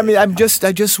 man. Yeah, But I yeah. mean,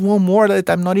 I just want more. That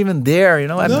I'm not even there. You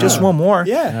know, I just want more.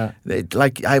 Yeah.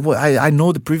 Like I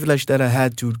know the privilege that I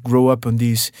had to grow up on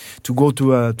these, to go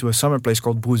to a summer place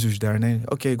called Búzios there, and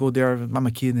then go there. I'm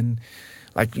a kid, and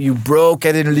like you broke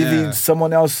and then live in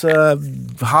someone else's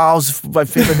house, my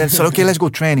favorite. Then said, okay, let's go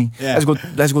training. Yeah.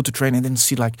 Let's go to training. And then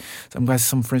see like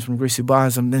some friends from Gracie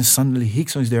Barras, and then suddenly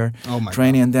Rickson is there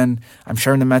training, and then I'm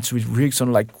sharing the match with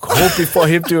Rickson, like hoping for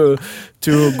him to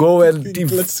go and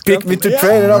pick me to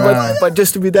train, you know, but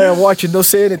just to be there and watch and don't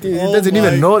say anything. He doesn't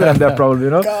even know that I'm there, probably,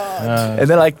 you know. And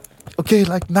then like, okay,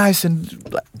 like nice, and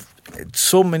like,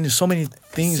 so many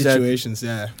things Situations,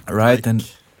 right, like, and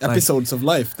episodes of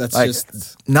life. That's like,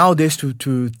 just nowadays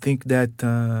to think that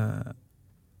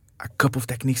a couple of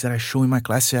techniques that I show in my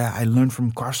class, I learned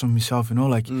from Carson himself, you know,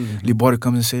 like Libório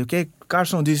comes and say, okay,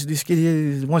 Carson, this kid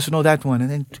here wants to know that one,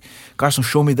 and then Carson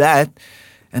show me that,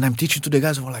 and I'm teaching to the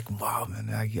guys who are like, wow, man,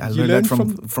 I learned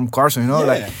that from Carson, you know,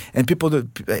 like, and people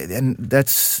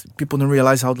don't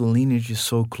realize how the lineage is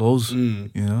so close, you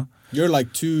know. You're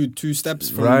like two steps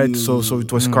from right. So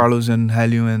it was Carlos and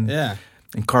Helio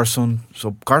and Carson.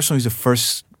 So Carson is the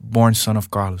first born son of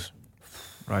Carlos,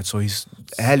 right? So he's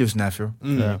Helio's nephew.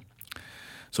 Yeah.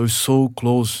 So it's so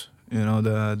close, you know,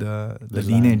 the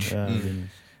lineage.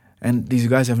 And these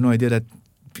guys have no idea that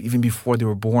even before they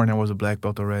were born, I was a black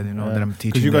belt already, you know, that I'm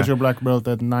teaching. Because you got your black belt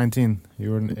at 19.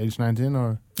 You were in age 19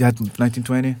 or? Yeah,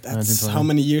 1920. That's how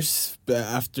many years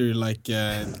after, like,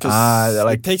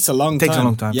 like it takes a long time. Takes a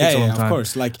long time. Yeah, of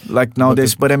course. Like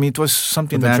nowadays, but I mean, it was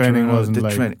something the natural. training wasn't the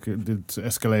like, it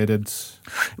escalated.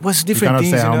 It was different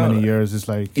things, things, you you know? know. How many years? It's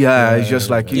like... it's just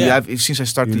like, since I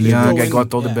started You young, live I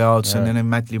got all the belts, Yeah. and then I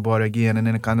met Libório again, and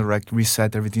then I kind of like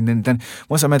reset everything. Then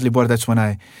once I met Libório, that's when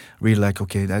I really like,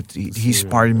 okay, that he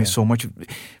inspired me so much.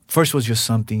 First was just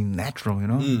something natural, you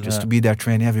know, just to be there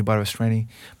training. Everybody was training.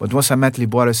 But once I met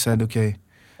Libório, I said, okay,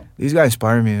 this guy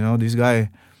inspired me, you know, this guy,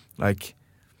 like,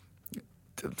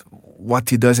 what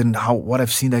he does and what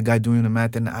I've seen that guy doing on the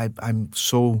mat, and I'm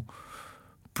so...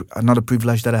 Another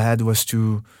privilege that I had was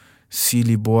to see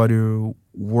Libório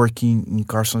working in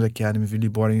Carson's academy, see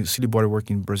Libório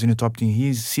working in Brazilian top team.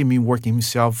 He see me working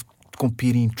himself,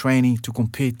 competing, training to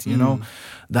compete, you know,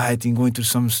 dieting, going through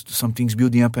some things,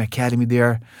 building up an academy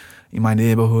there in my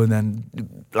neighborhood, and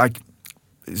like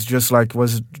it's just like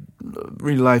was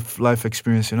really life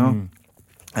experience, you know,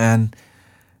 and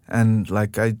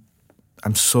like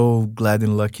I'm so glad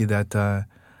and lucky that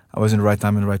I was in the right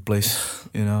time in the right place,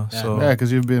 you know. So because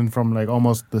you've been from like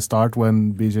almost the start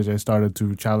when BJJ started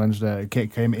to challenge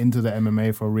came into the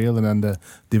MMA for real, and then the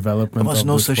development. There was of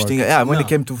no the such sport. thing. Yeah, when it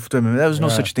came to MMA, there was no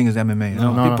such thing as MMA. You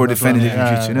know, people were defending the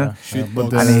jiu-jitsu. You know,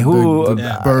 But I mean,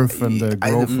 the birth and the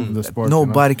growth of the sport.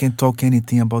 Nobody can talk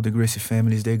anything about the Gracie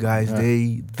families. They guys,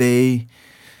 they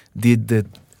did the.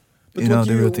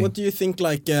 But what do you think,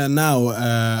 like now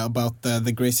about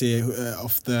the Gracie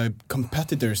of the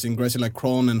competitors in Gracie, like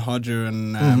Kron and Hodger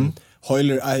and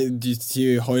Hoyler? Did you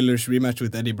see Hoyler's rematch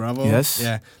with Eddie Bravo? Yes.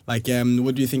 Yeah. Like,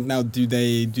 what do you think now?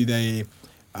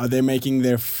 Are they making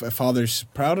their fathers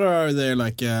prouder? Or are they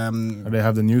like? Or they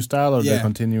have the new style, or they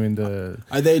continue in the?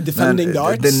 Are they defending the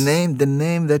arts? The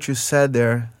name that you said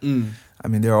there. I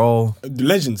mean, they're all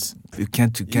legends. You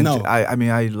can't. No. I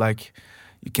mean, I like.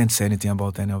 You can't say anything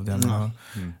about any of them. No.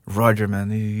 Roger, man,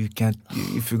 you can't.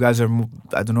 If you guys are,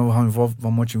 I don't know how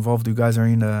much involved you guys are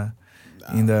in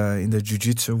the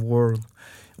jiu-jitsu world.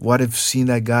 What I've seen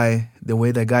that guy, the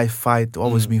way that guy fight,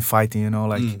 always been fighting. You know,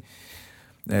 like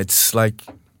it's like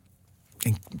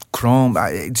in Chrome.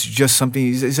 It's just something.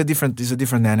 It's a different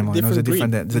animal. You know, it's a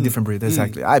different breed.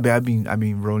 Exactly. I've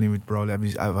been rolling with Broly.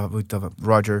 With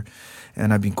Roger,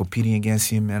 and I've been competing against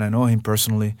him, and I know him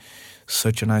personally.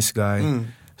 Such a nice guy,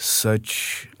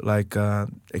 such like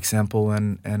example,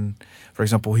 and for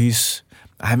example,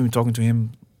 I haven't been talking to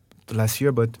him the last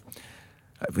year, but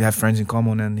we have friends in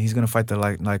common, and he's gonna fight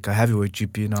like a heavyweight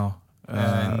GP now.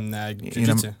 In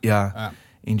jiu-jitsu.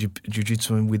 In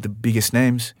jiu-jitsu with the biggest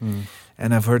names,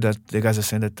 and I've heard that the guys are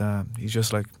saying that he's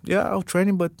just like, I'll train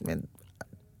him, but man,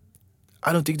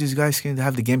 I don't think these guys can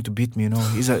have the game to beat me.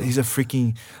 He's a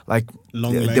freaking like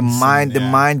Long the legs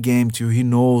mind game too. He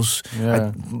knows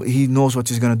Yeah. he knows what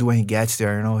he's gonna do when he gets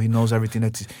there. He knows everything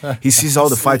he sees all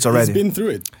the fights already. He's been through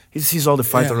it. He sees all the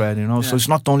fights already. So it's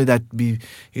not only that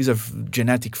he's a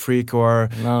genetic freak or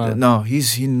No.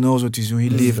 he knows what he's doing. He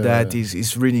lived that.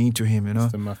 He's really into him.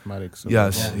 It's the mathematics. of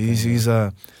Yes,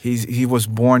 it. he was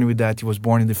born with that. He was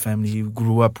born in the family. He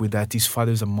grew up with that. His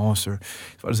father's a monster.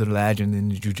 His father's a legend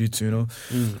in jiu-jitsu.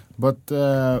 But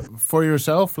for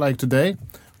yourself, like today,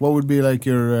 what would be like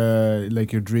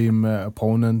your dream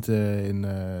opponent in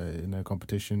a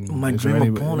competition? My dream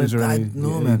opponent?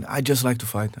 Man. I just like to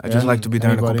fight. I just like to be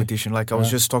there in a competition. Like I was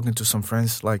just talking to some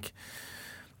friends. Like,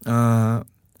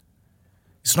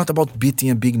 it's not about beating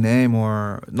a big name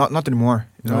or not anymore.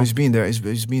 It's been there.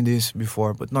 It's been this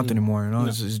before, but not anymore.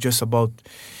 It's just about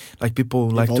like people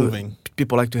Evolving.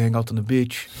 like to hang out on the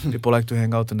beach. People like to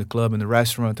hang out in the club, in the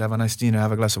restaurant, have a nice dinner,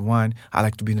 have a glass of wine. I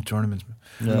like to be in the tournament.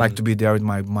 I like to be there with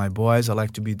my boys. I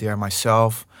like to be there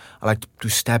myself. I like to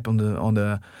step on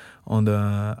the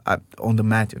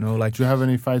mat. Like. Do you have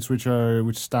any fights which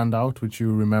stand out, which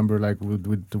you remember, like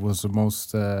was the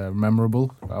most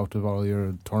memorable out of all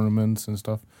your tournaments and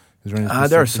stuff? Is there any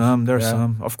there are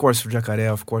some. Of course, Jacaré,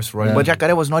 of course, Roy. Yeah. But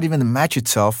Jacaré was not even the match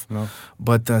itself. No.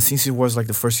 But since it was like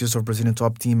the first years of Brazilian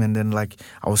top team, and then like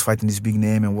I was fighting this big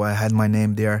name, and I had my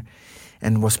name there,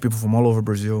 and it was people from all over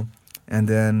Brazil. And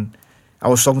then I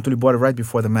was talking to Libório right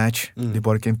before the match.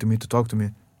 Libório came to me to talk to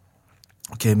me.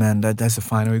 Okay, man, that's the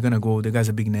final. You're gonna go. The guy's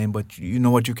a big name, but you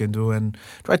know what you can do, and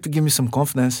try to give me some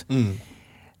confidence.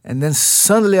 And then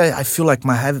suddenly I feel like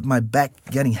my back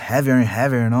getting heavier and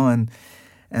heavier,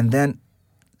 and then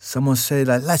someone said,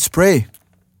 like, let's pray.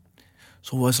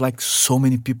 So it was like so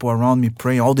many people around me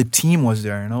praying. All the team was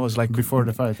there, It was like before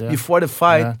the fight. Yeah. Before the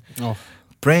fight,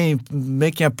 praying,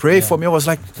 making a prayer for me. I was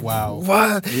like, wow,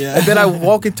 what? Yeah. And then I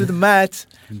walk into the mat,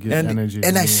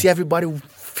 and I I see everybody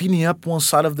filling up one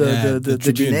side of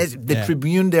the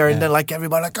tribune there, and then like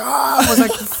everybody like, I was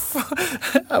like,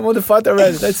 I'm on the fight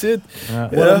already. That's it.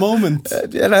 What a moment!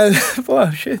 And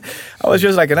shit. I was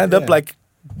just like, and I ended up like.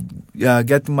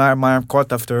 Getting my arm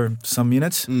caught after some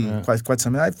minutes, quite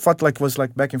some minutes. I fought like was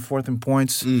like back and forth in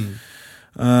points.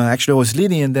 Actually, I was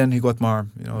leading, and then he got my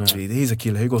arm. He's a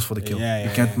killer. He goes for the kill.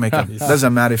 You can't make him.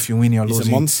 Doesn't matter if you win or lose. He's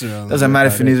a monster. Doesn't matter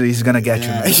if he's gonna get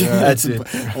you. That's it.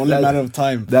 Only a matter of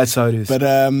time. That's how it is. But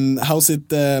how's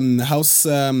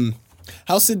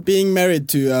it being married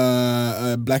to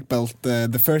a black belt,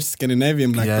 the first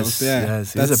Scandinavian black belt?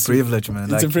 Yes, it's a privilege,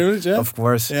 man. It's a privilege, yeah. Of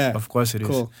course, of course it is.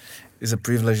 Cool. It's a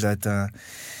privilege that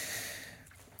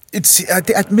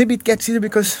maybe it gets easier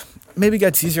because maybe it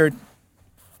gets easier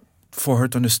for her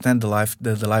to understand the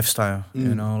lifestyle.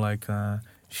 Like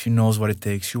she knows what it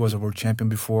takes. She was a world champion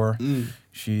before.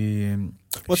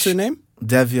 What's her name?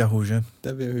 Devia Ruja.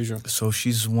 So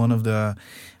she's one of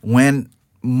when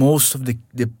most of the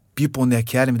people in the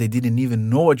academy, they didn't even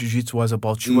know what jiu-jitsu was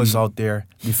about. She was out there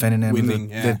defending them,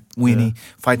 winning,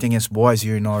 fighting against boys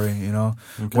here in Norway,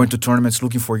 going to tournaments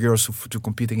looking for girls to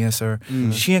compete against her.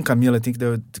 She and Camila, I think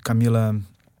Camila,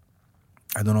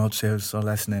 I don't know how to say her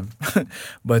last name,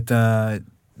 but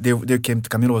they came.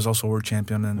 Camila was also a world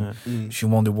champion, and she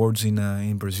won the worlds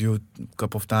in Brazil a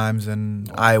couple of times, and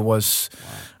I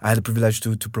had the privilege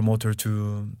to promote her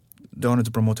to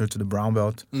the brown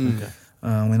belt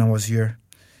when I was here.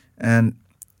 And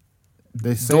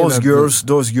those girls,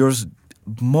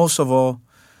 most of all,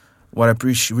 what I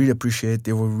really appreciate,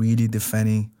 they were really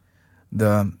defending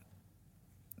the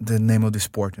name of the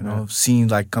sport. Seeing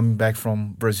like coming back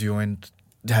from Brazil and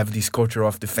have this culture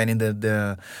of defending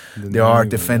the art,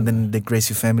 defending the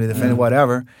Gracie family, defending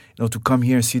whatever. To come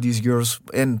here and see these girls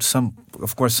and some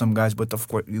guys, but of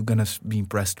course you're gonna be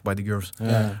impressed by the girls,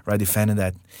 right? Defending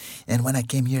that. And when I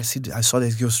came here, I saw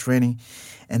these girls training.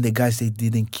 And the guys, they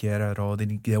didn't care at all.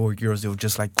 They were girls. They were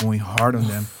just like going hard on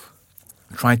them,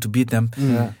 trying to beat them.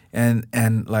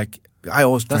 And like I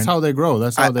always. That's how they grow.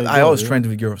 I always trained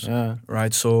with girls,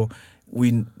 right? So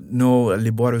we know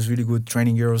Libório is really good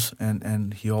training girls,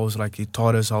 and he always he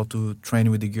taught us how to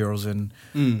train with the girls and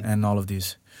all of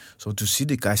this. So to see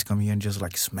the guys come here and just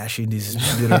like smashing these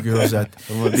little girls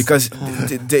because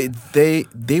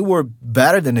they were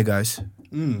better than the guys.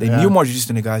 They knew more jiu-jitsu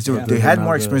than the guys. They had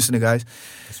more experience than the guys.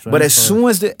 But as soon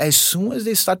as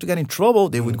they start to get in trouble,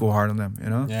 they would go hard on them.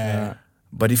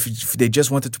 But if they just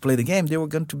wanted to play the game, they were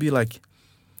going to be like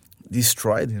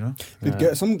destroyed. But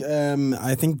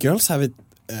I think girls have it.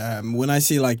 When I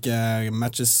see like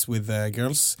matches with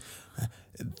girls,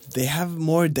 they have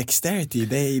more dexterity.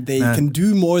 They can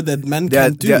do more that men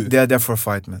can't do. They're there for a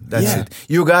fight, man. That's it.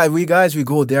 We guys, we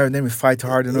go there and then we fight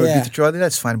hard and beat each other.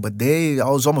 That's fine. But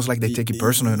it's almost like they take it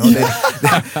personal, you know.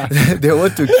 They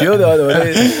want to kill the other one.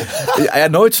 I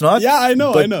know it's not. Yeah, I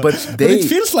know. But it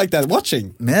feels like that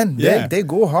watching. Man, they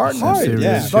go hard.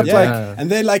 Yeah. It's not and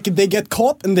they get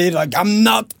caught and they like, I'm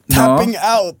not tapping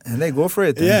out. And they go for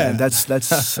it. And that's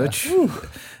such.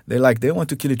 They want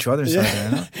to kill each other. You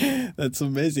know? That's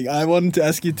amazing. I wanted to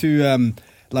ask you to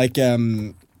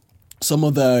some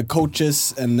of the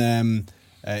coaches and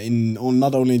in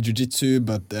not only in jiu-jitsu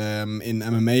but in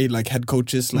MMA, like head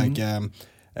coaches, like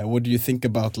what do you think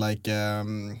about like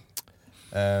Eddie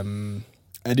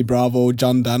Bravo,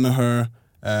 John Danaher,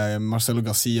 Marcelo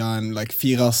Garcia, and like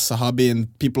Firas Zahabi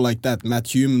and people like that?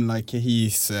 Matt Hume, like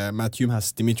Matt Hume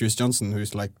has Demetrius Johnson,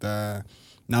 who's like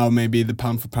now maybe the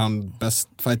pound for pound best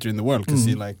fighter in the world, because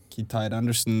he tied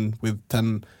Anderson with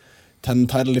 10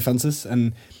 title defenses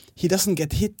and he doesn't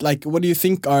get hit. Like, what do you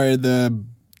think are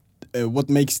what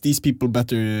makes these people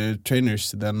better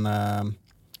trainers than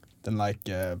like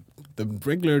the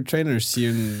regular trainers here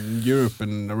in Europe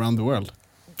and around the world?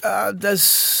 There's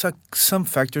some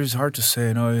factors, hard to say.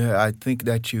 You know, I think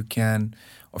that you can,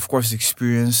 of course,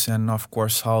 experience and of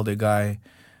course how the guy.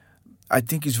 I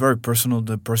think it's very personal,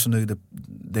 the person that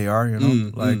they are, you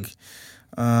know,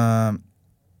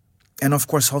 and of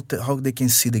course how they can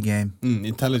see the game.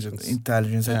 Intelligence. I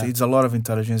think it's a lot of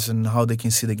intelligence and how they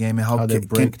can see the game and how they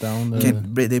break down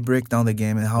the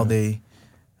game and how they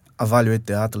evaluate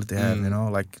the athlete they have, you know,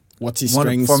 like. What's his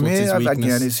strengths, for me, what's his weakness?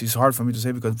 Again, it's hard for me to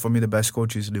say because for me the best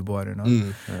coach is Dubois, you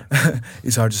know.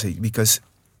 It's hard to say because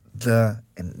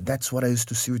and that's what I used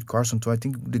to see with Carson too. I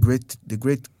think the greatest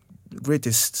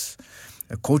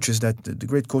coaches the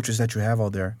great coaches that you have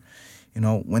out there, you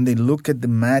know, when they look at the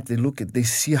mat, they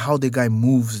see how the guy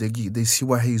moves, they see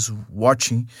what he's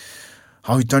watching,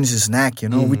 how he turns his neck, you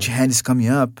know, which hand is coming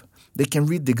up. They can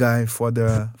read the guy for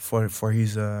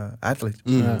his athlete,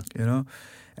 you know,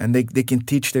 and they can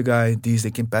teach the guy this,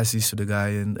 they can pass this to the guy,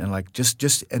 and like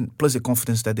just and plus the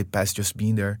confidence that they pass just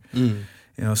being there, you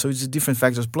know. So it's different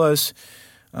factors. Plus.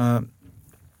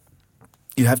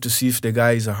 You have to see if the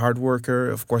guy is a hard worker.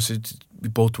 Of course, it's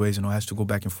both ways. You know, it has to go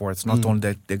back and forth. It's not only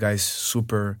that the guy is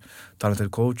super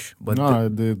talented coach, but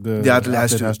the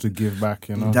athlete has to give back.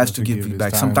 You know, it has to give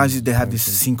back. Sometimes they have this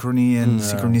synchrony and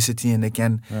synchronicity, and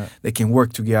they can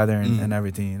work together and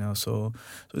everything. You know, so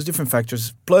it's different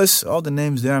factors. Plus, all the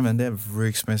names there, man, they're very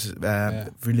expensive.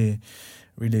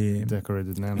 Really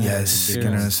decorated names. Yes, you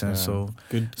can understand. So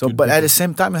good, but at the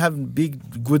same time, you have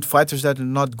good fighters that are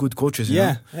not good coaches.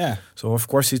 You know? So of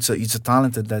course, it's a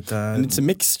talented that. And it's a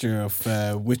mixture of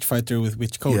which fighter with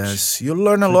which coach. Yes, you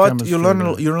learn a lot. You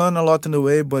learn a lot in the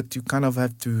way, but you kind of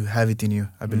have to have it in you,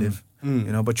 I believe.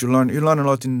 You know, but you learn a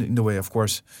lot in the way, of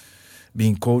course.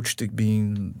 Being coached,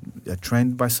 being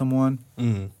trained by someone,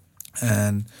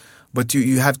 but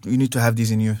you need to have these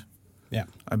in you. Yeah,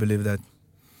 I believe that.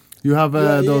 You have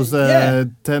those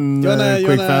 10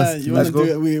 quick fast. Let's go.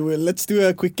 Let's do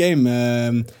a quick game.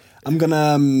 I'm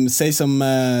gonna say some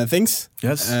things.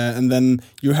 Yes. And then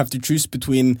you have to choose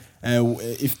between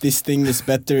if this thing is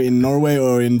better in Norway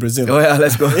or in Brazil. Oh yeah,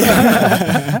 let's go.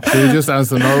 So you just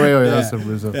answer Norway or you answer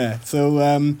Brazil? Yeah. So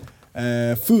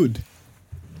food.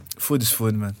 Food is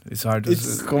food, man. It's hard to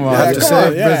say. Come on. You have to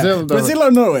say Brazil or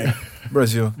Norway?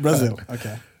 Brazil.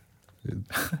 Okay.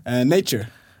 Nature.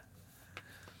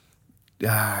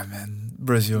 Yeah, man.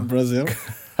 Brazil.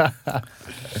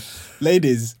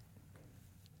 Ladies.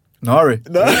 Norway.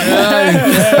 No.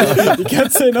 You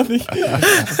can't say nothing.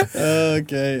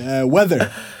 Okay.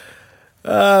 Weather.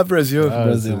 Brazil.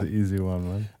 That's an easy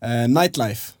one, man.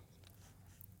 Nightlife.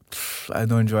 I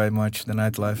don't enjoy much the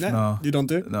nightlife. No. You don't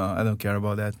do? No, I don't care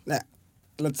about that. Nah.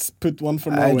 Let's put one for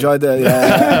Norway. I enjoy the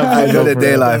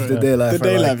day life. The day life. The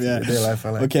day life, yeah. The day life I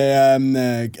like.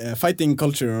 Okay, fighting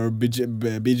culture or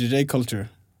BJJ culture?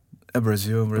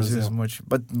 Brazil is much,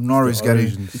 but Norway's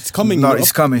getting. It's coming. No,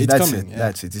 it's coming. That's coming, it. Yeah.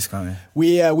 That's it. It's coming.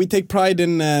 We take pride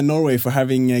in Norway for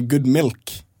having good milk.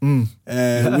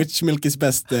 Which milk is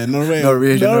best?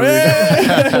 Norwegian.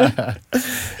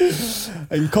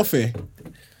 And coffee.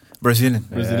 Brazilian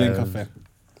coffee.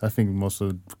 I think most of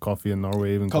the coffee in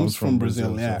Norway even comes from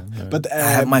Brazil. Yeah. So, But I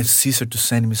have my sister to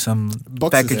send me some boxes,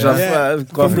 package of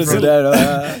coffee from Brazil. From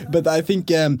there. But I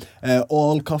think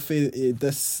all coffee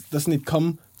doesn't it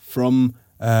come from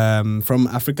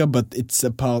Africa? But it's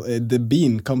about the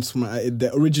bean comes from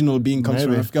the original bean comes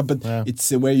from Africa. But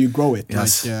it's where you grow it.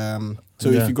 Yes. Like, so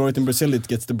if you grow it in Brazil, it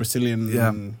gets the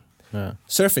Brazilian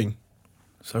surfing.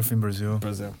 Surfing Brazil.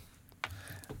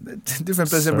 different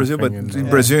places in Brazil, but Surfing in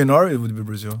Brazil and Norway, it would be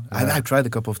Brazil. I tried a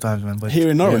couple of times, man. But Here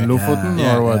in Norway? In Lofoten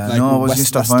Yeah. or what? Like No, I was in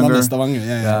Stavanger. Stavanger.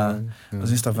 Yeah. I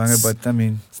was in Stavanger, but I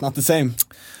mean, It's not the same.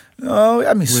 no,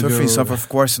 I mean With surfing your- stuff. Of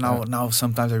course, now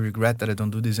sometimes I regret that I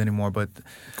don't do this anymore. But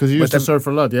Because you used But to surf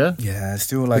a lot, yeah? yeah, I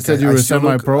still like. said you I were still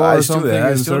semi-pro look- or I still, something Yeah,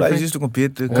 I in still I surfing? used to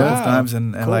compete a couple of Wow. times,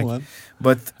 and Cool, like. man.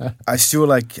 But I still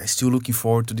looking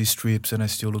forward to these trips, and I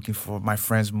still looking for my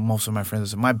friends. Most of my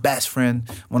friends, my best friend,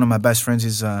 one of my best friends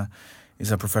is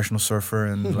a professional surfer,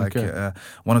 and like Okay.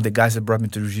 one of the guys that brought me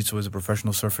to jiu-jitsu was a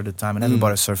professional surfer at the time, and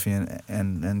everybody was surfing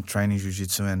and training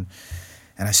jiu-jitsu, and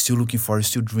I still looking forward,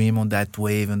 still dream on that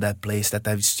wave and that place that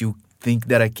I still think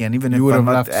that I can, even You if would I'm have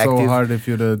not laughed active. so hard if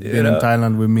you'd have been know? in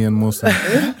Thailand with me and Musa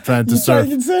trying to surf. trying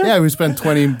to surf? Yeah, we spent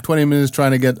 20 minutes trying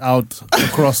to get out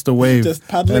across the wave Just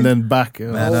paddling? and then back.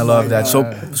 Man, I Oh love my that.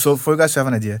 God. So for you guys to have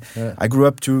an idea, Yeah. I grew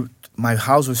up my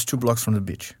house was 2 blocks from the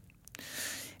beach,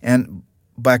 and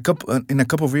for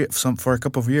a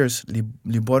couple of years,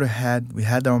 Liboro we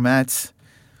had our mats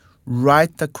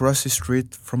right across the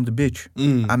street from the beach.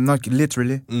 I'm not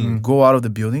literally go out of the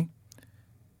building,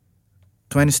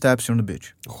 20 steps on the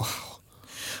beach. Wow.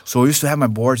 So I used to have my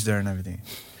boards there and everything.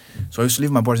 So I used to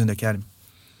leave my boards in the academy.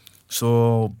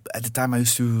 So at the time I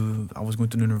was going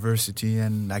to the university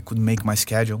and I couldn't make my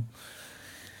schedule.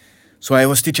 So I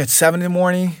was teaching at 7 in the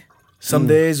morning some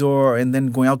days, and then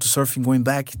going out to surfing, going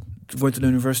to the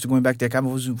university, going back there. I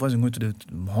wasn't going to the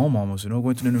home almost,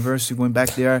 going to the university, going back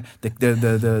there.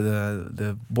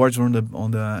 The boards were in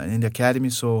the academy,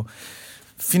 so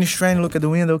finish training, look at the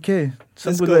window, okay.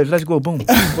 Some good waves, let's go, boom.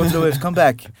 Go to the waves, come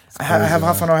back. I have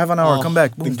half an hour, come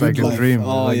back. Boom. It's like a life. dream.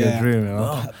 Oh, like yeah. a dream, you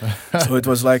know? So it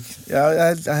was like,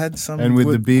 yeah, I had some And with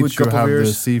good, the beach, good you couple have of the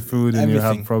years. seafood and you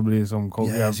Everything. have probably some Yes,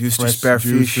 you have used to fresh spare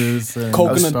fish. juices and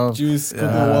Coconut stuff. juice,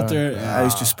 coconut water. I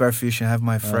used to spare fish and have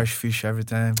my fresh fish every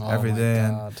time, Oh every my day.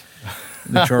 God.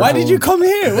 And the Why did you come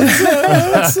here?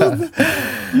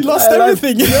 You lost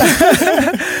everything.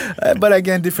 But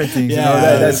again, different things.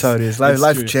 Yeah, That's how it is.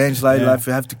 Life true. changed. Life,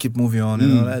 you have to keep moving on.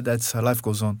 That's how life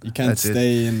goes on. You can't That's it.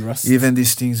 stay in rust. Even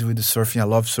these things with the surfing, I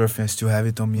love surfing. I still have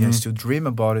it on me. I still dream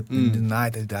about it in the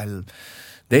night. I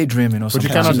daydream, But you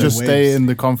sometimes. cannot the just waves. stay in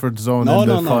the comfort zone No,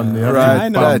 and the no, fun. no. You have Right, to I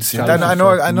know. bounce, that's it. challenge I know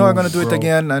yourself, I'm gonna move, do it grow.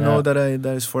 again. I know Yeah.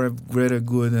 that is for a greater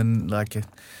good, and like,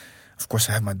 of course,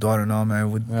 I have my daughter now, man.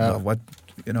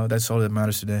 That's all that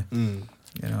matters today.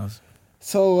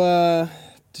 So,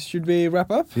 should we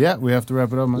wrap up? Yeah, we have to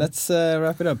wrap it up, man. Let's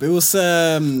wrap it up. It was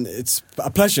it's a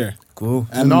pleasure. Cool.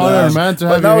 An honor, man, to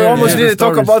But have now you we here. almost Yeah, need the to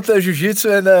talk stories. about jiu-jitsu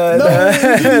and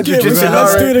Let's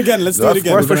jiu-jitsu. do it again. Let's do it Of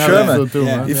again. course, for We're sure, gonna man. have to too,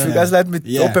 Yeah. man. If you Yeah. guys let me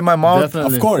Yeah. open my mouth,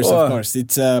 Definitely. Of course, Oh. of course.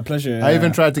 It's a pleasure. I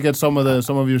even tried to get some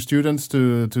of your students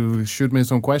to shoot me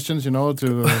some questions, but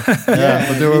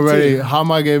they were very.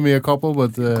 Hama gave me a couple,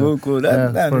 but cool.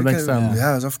 for next time.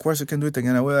 Yeah, of course, I can do it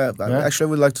again. Actually, I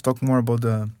would like to talk more about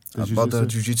the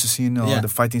jiu-jitsu scene or Yeah. the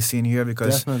fighting scene here,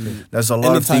 because Definitely. there's a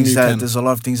lot of Anytime things you that can. there's a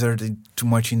lot of things that are too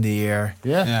much in the air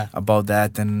Yeah. about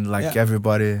that, and like Yeah.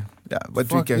 everybody. Yeah, but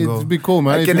Fuck, we can go. it'd be cool,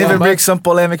 man. I If can you even want bring back- some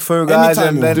polemic for you guys, Anytime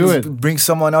and you then do it. bring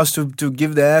someone else to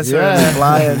give the answer Yeah. and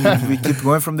reply, and we keep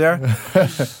going from there.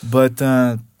 But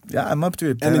I'm up to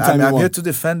it. And Anytime you I'm here want. to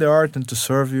defend the art and to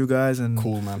serve you guys, and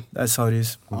Cool, man. that's how it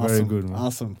is. Very Awesome. good, man.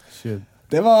 Awesome. Shit.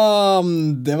 Det var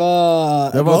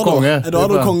konge.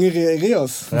 Eduardo Det var- Konge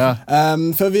Rios. Ja.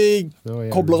 Før vi Det var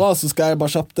jævlig. kobler av, så skal jeg bare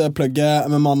kjapt plugge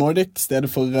MMA Nordic, stedet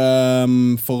for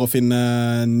å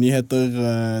finne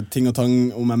nyheter, ting og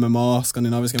tang om MMA,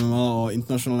 skandinavisk MMA og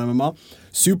internasjonal MMA.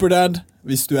 Superdad,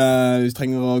 hvis du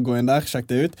trenger å gå inn der, sjekk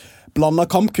det ut. Blanda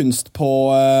kampkunst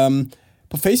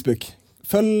på Facebook.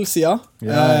 Følg sida.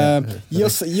 Ja. Gi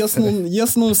oss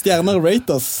noen stjerner, rate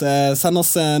oss. Send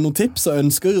oss noen tips og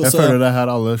ønsker. Og Jeg så føler det her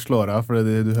alle slår av,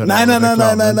 fordi du hører Nei,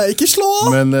 ikke slå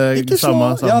av! Men Ikke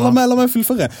samme. Ja, la meg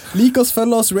fullføre. Lik oss,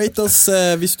 følg oss, rate oss.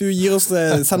 Hvis du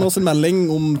sender oss en melding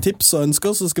om tips og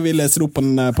ønsker, så skal vi lese det opp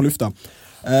på lufta.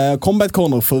 Combat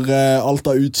Corner for alt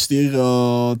av utstyr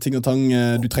og ting og tang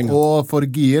du trenger. Og for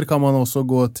gear kan man også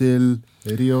gå til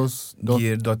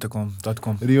Gear.com.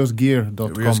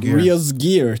 riosgear.com.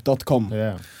 Riosgear.com.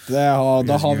 Yeah. Da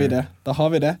har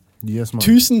vi det. Yes, man.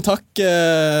 Tusen takk,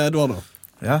 Eduardo.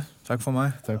 Ja, takk for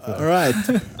meg. Takk for det. All right.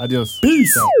 Adios.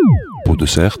 Peace!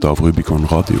 Produsert av Rubicon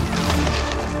Radio.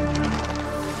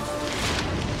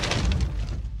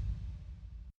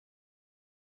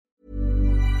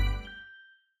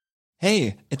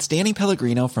 Hey, it's Danny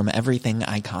Pellegrino from Everything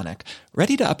Iconic.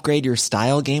 Ready to upgrade your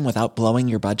style game without blowing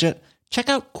your budget? Check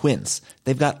out Quince.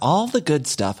 They've got all the good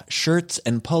stuff, shirts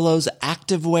and polos,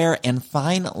 activewear, and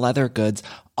fine leather goods,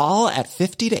 all at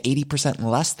 50 to 80%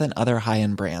 less than other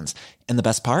high-end brands. And the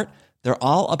best part? They're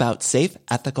all about safe,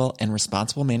 ethical, and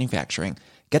responsible manufacturing.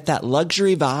 Get that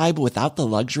luxury vibe without the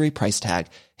luxury price tag.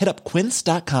 Hit up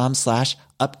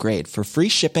quince.com/upgrade for free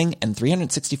shipping and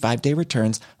 365-day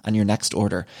returns on your next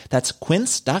order. That's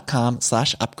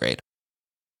quince.com/upgrade.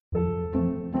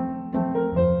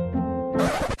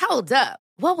 Hold up.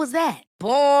 What was that?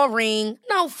 Boring.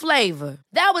 No flavor.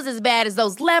 That was as bad as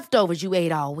those leftovers you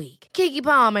ate all week. Keke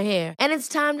Palmer here, and it's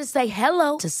time to say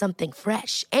hello to something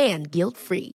fresh and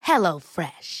guilt-free. Hello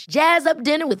Fresh. Jazz up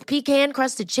dinner with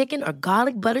pecan-crusted chicken or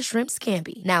garlic butter shrimp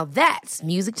scampi. Now that's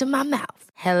music to my mouth.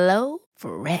 Hello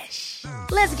Fresh.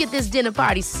 Let's get this dinner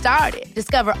party started.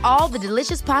 Discover all the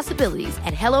delicious possibilities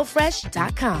at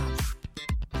hellofresh.com.